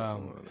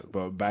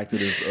 But back to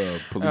this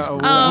police.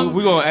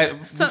 We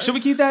gonna should we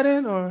keep that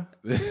in or?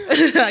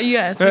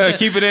 Yes,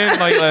 keep it in.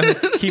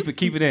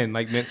 Keep it in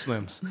mint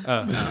Slims.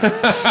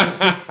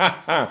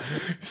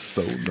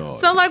 So naughty.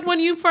 So when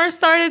you first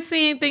started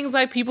seeing things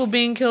like people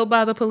being killed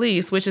by the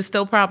police, which is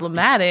still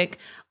problematic,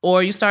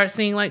 or you start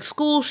seeing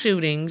school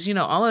shootings,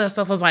 all of that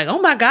stuff was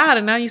oh my God,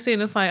 and now you see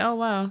it, it's oh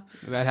wow,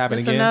 that happened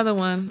it's again. Another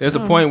one. There's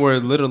a point where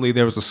literally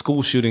there was a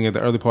school shooting at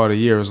the early part of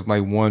the year. It was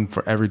one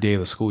for every day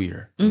of the school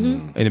year.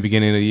 In the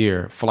beginning of the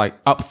year for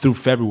up through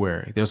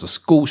February. There was a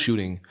school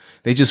shooting.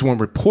 They just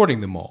weren't reporting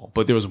them all,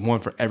 but there was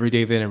one for every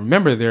day then. And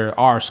remember, there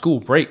are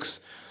school breaks.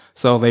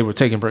 So they were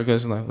taking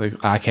breaks.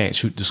 I can't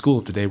shoot the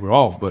school today. We're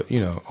off, but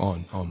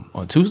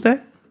on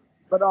Tuesday.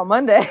 But on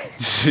Monday.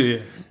 Yeah.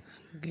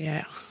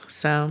 Yeah.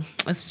 So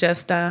it's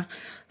just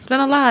it's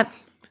been a lot.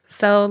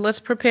 So let's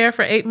prepare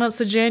for 8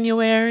 months of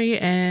January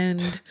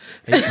and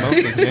 8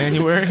 months of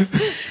January.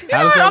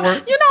 How does that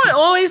work? It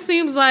always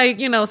seems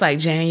like, it's like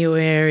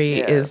January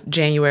is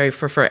January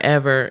for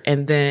forever,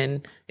 and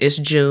then it's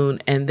June,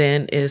 and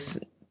then it's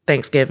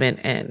Thanksgiving,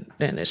 and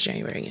then it's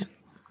January again.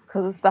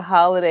 Because it's the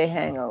holiday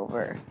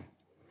hangover,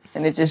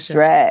 and it just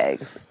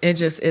drags.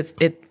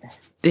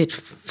 It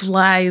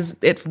flies.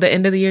 The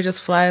end of the year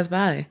just flies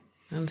by,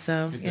 and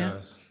so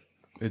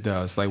It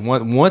does. Like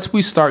once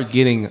we start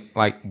getting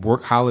like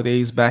work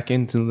holidays back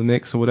into the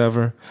mix or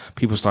whatever,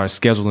 people start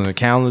scheduling their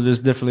calendars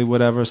differently,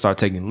 whatever, start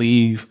taking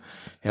leave.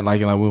 And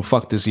like, well,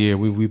 fuck this year.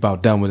 We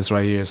about done with this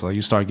right here. So like,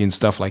 you start getting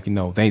stuff like,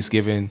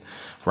 Thanksgiving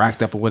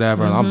racked up or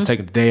whatever. And I'm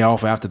taking the day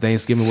off after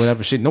Thanksgiving,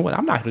 whatever shit. You know what?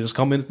 I'm not going to just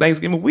come in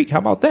Thanksgiving week. How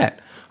about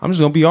that? I'm just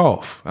going to be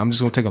off. I'm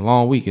just going to take a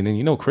long week. And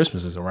then,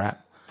 Christmas is a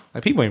wrap.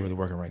 Like, people ain't really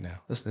working right now.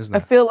 It's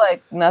not, I feel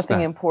like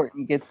nothing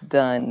important gets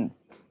done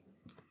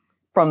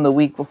from the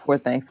week before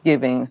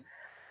Thanksgiving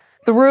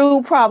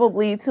through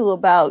probably to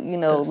about,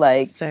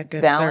 like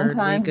second,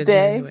 Valentine's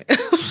Day.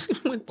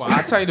 Well,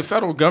 I tell you, the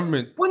federal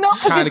government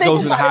kind of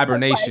goes into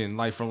hibernation,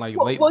 like from late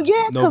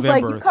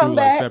November through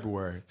like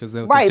February, because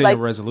they'll consider a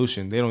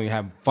resolution. They don't even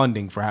have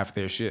funding for half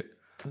their shit.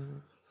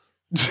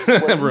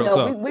 Real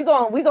talk.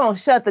 We're gonna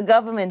shut the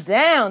government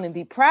down and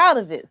be proud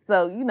of it.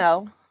 So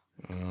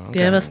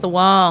give us the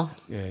wall.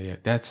 Yeah.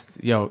 That's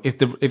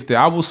if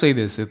I will say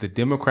this, if the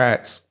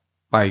Democrats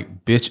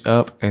like bitch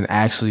up and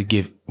actually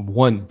give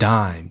one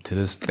dime to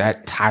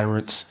that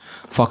tyrant's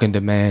fucking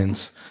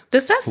demands.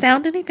 Does that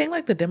sound anything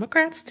like the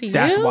Democrats to you?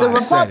 That's why I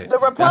said it.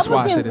 That's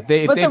why I said it. If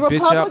they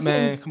bitch up,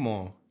 man, come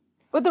on.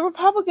 But the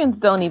Republicans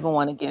don't even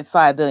want to give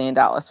 $5 billion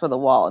for the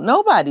wall.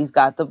 Nobody's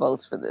got the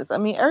votes for this. I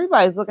mean,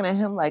 everybody's looking at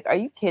him like, are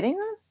you kidding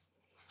us?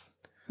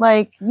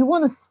 Like, you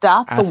want to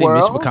stop the world?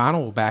 I think Mitch McConnell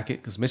will back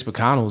it, because Mitch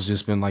McConnell's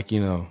just been like,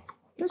 Mitch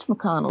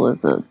McConnell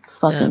is a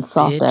fucking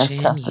soft-ass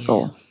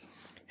testicle.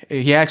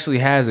 He actually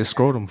has a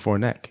scrotum for a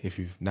neck, if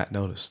you've not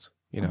noticed.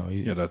 He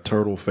got a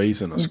turtle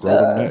face and a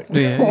scrotum neck.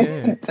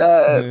 Yeah. He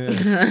does.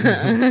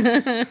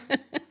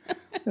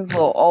 His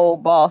little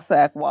old ball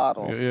sack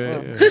waddle.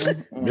 Yeah.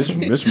 Mitch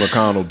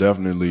McConnell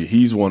definitely,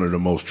 he's one of the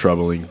most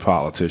troubling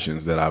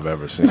politicians that I've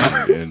ever seen.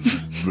 And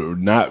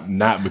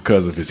not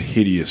because of his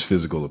hideous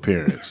physical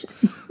appearance.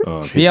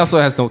 He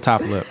also has no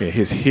top lip.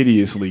 His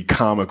hideously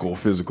comical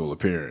physical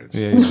appearance.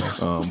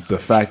 The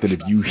fact that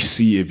if you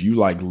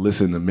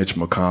listen to Mitch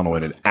McConnell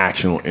in an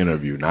actual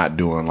interview, not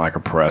doing like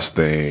a press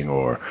thing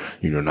or,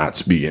 not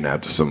speaking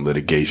after some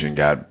litigation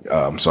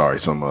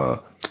some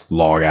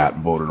law got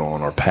voted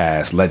on or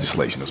passed,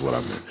 legislation is what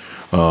I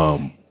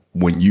meant.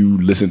 When you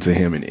listen to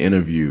him in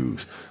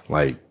interviews,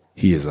 like,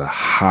 he is a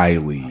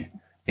highly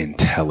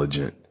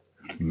intelligent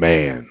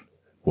man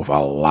with a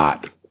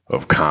lot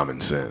of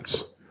common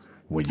sense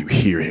when you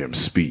hear him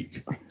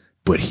speak,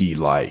 but he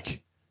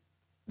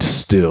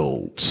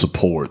still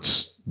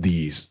supports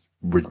these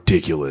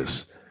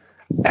ridiculous,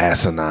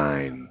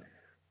 asinine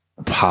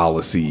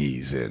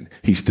policies, and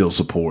he still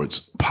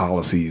supports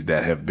policies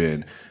that have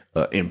been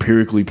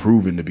empirically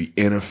proven to be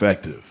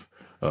ineffective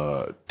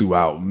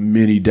throughout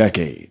many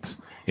decades,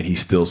 and he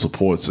still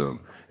supports them.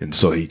 And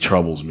so he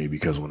troubles me,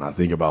 because when I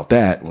think about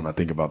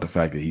the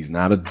fact that he's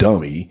not a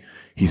dummy,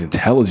 he's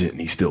intelligent, and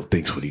he still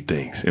thinks what he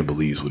thinks and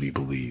believes what he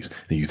believes.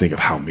 And you think of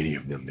how many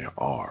of them there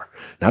are.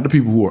 Not the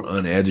people who are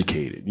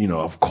uneducated.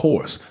 Of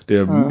course,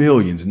 there are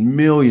millions and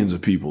millions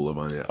of people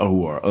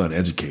who are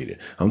uneducated.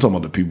 I'm talking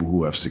about the people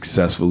who have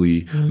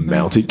successfully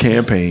mounted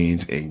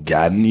campaigns and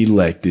gotten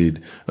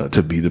elected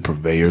to be the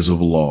purveyors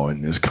of law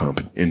in this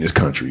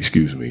country.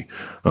 Excuse me.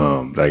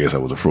 I guess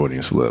that was a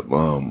Freudian slip.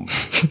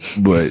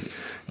 But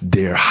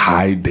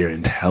they're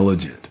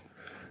intelligent.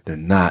 They're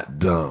not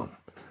dumb.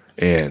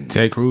 And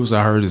Ted Cruz,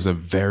 I heard, is a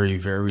very,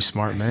 very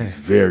smart man. He's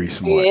very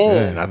smart.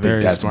 Yeah. And I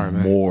think that's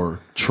more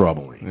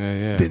troubling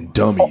than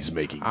dummies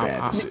making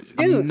bad decisions.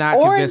 I'm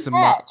not convinced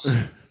about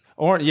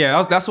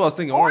that's what I was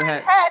thinking. Orrin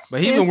Hatch.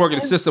 But he's been working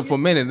the system for a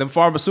minute. Them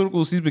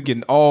pharmaceuticals, he's been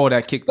getting all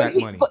that kickback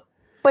money.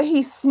 But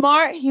he's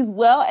smart, he's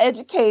well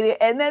educated,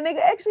 and then they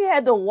actually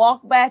had to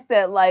walk back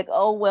that, like,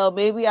 oh, well,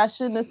 maybe I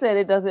shouldn't have said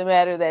it doesn't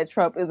matter that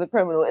Trump is a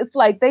criminal. It's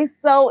like they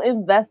so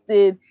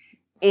invested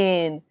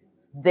in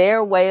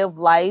their way of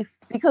life,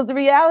 because the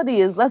reality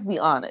is, let's be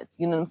honest,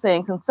 you know what I'm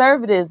saying?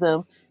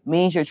 Conservatism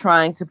means you're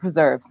trying to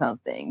preserve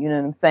something, you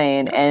know what I'm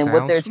saying? And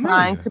what they're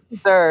trying to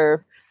preserve,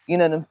 you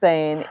know what I'm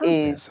saying,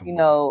 is,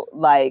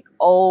 like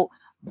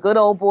good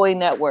old boy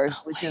networks,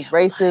 which is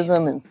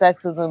racism and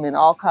sexism and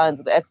all kinds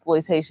of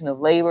exploitation of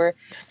labor.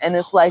 And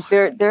it's like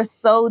they're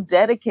so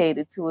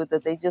dedicated to it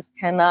that they just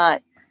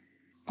cannot,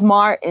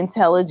 smart,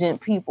 intelligent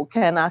people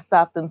cannot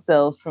stop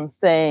themselves from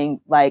saying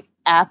like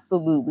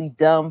absolutely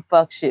dumb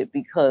fuck shit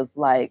because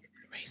like,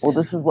 racism. Well,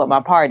 this is what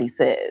my party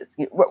says.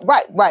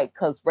 Right.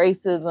 Because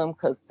racism,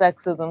 because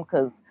sexism,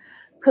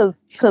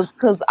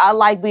 because I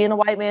like being a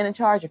white man in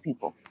charge of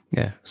people.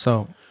 Yeah.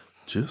 So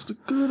just a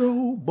good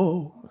old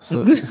boy.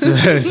 So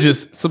it's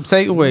just some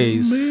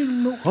takeaways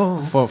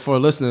for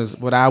listeners.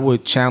 What I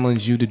would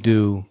challenge you to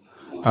do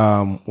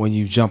when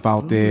you jump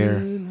out there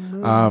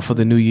for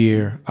the new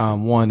year.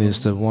 One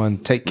is to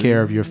take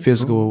care of your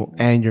physical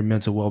and your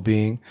mental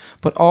well-being,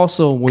 but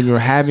also when you're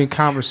having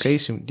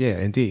conversation. Yeah,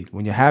 indeed.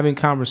 When you're having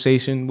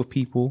conversation with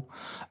people,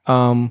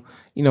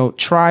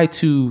 try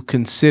to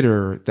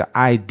consider the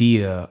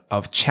idea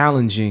of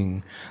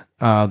challenging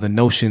the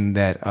notion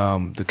that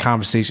the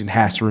conversation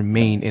has to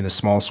remain in a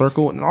small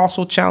circle, and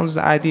also challenge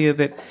the idea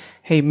that,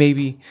 hey,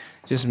 maybe,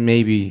 just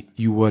maybe,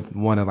 you would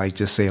want to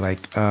just say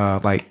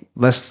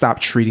let's stop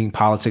treating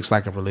politics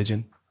like a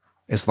religion.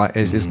 It's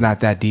it's not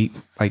that deep.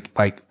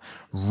 Like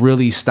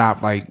really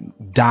stop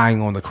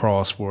dying on the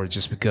cross for it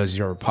just because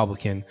you're a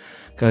Republican.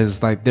 Because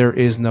there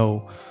is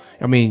no,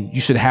 you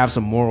should have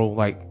some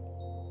moral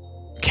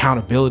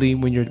accountability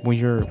when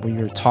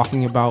you're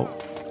talking about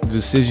the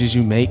decisions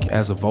you make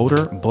as a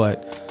voter,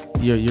 but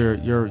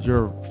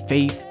your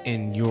faith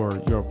in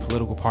your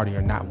political party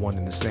are not one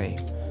and the same.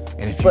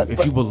 And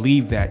if you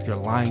believe that, you're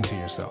lying to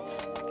yourself.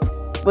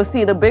 But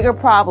see, the bigger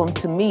problem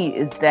to me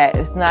is that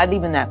it's not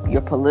even that your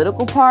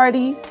political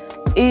party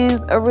is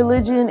a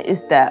religion,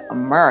 it's that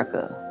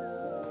America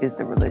is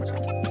the religion.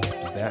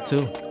 It's that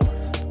too.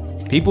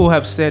 People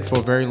have said for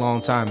a very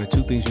long time the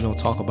two things you don't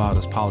talk about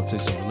is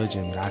politics and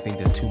religion, but I think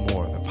there are two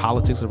more: the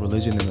politics of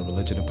religion and the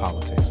religion of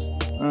politics.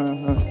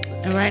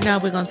 Mm-hmm. And right now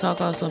we're going to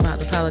talk also about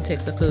the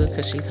politics of food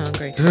because she's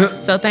hungry.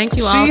 So thank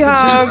you all. She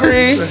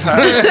hungry.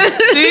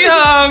 She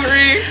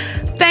hungry.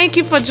 Thank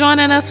you for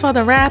joining us for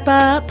the wrap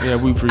up. Yeah,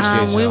 we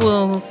appreciate you. We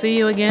will see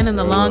you again in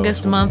the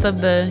longest month of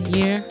the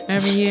year,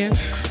 every year.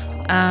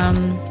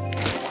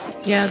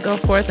 Go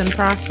forth and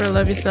prosper.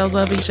 Love yourselves,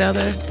 love each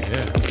other.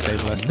 Yeah, stay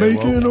blessed. Stay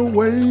Making a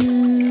way,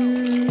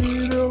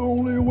 the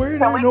only way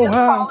they know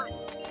how.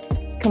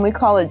 Can we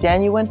call it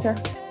Januwinter?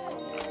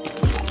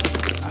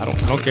 I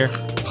don't care.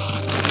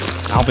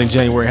 I don't think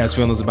January has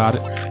feelings about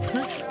it.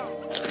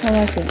 I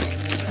like it.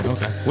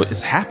 Okay. What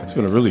is happening? It's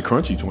been a really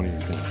crunchy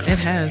 2018. It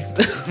has.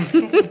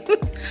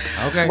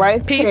 Okay.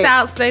 Rice Peace cake.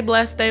 out. Stay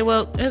blessed. Stay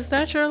woke. Is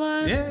that your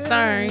line? Yeah.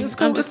 Sorry. It's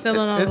cool. I'm just feeling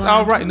on It's the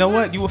all line. right. You know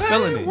what? You were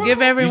feeling it.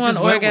 Give everyone You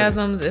just went with it.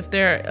 orgasms if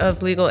they're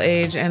of legal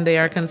age and they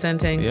are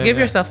consenting. Yeah, Give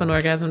yeah. yourself an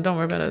orgasm. Don't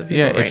worry about other people.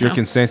 Yeah, right if you're now.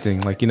 consenting,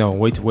 wait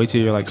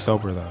till you're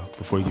sober though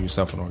before you give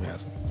yourself an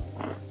orgasm.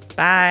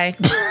 Bye.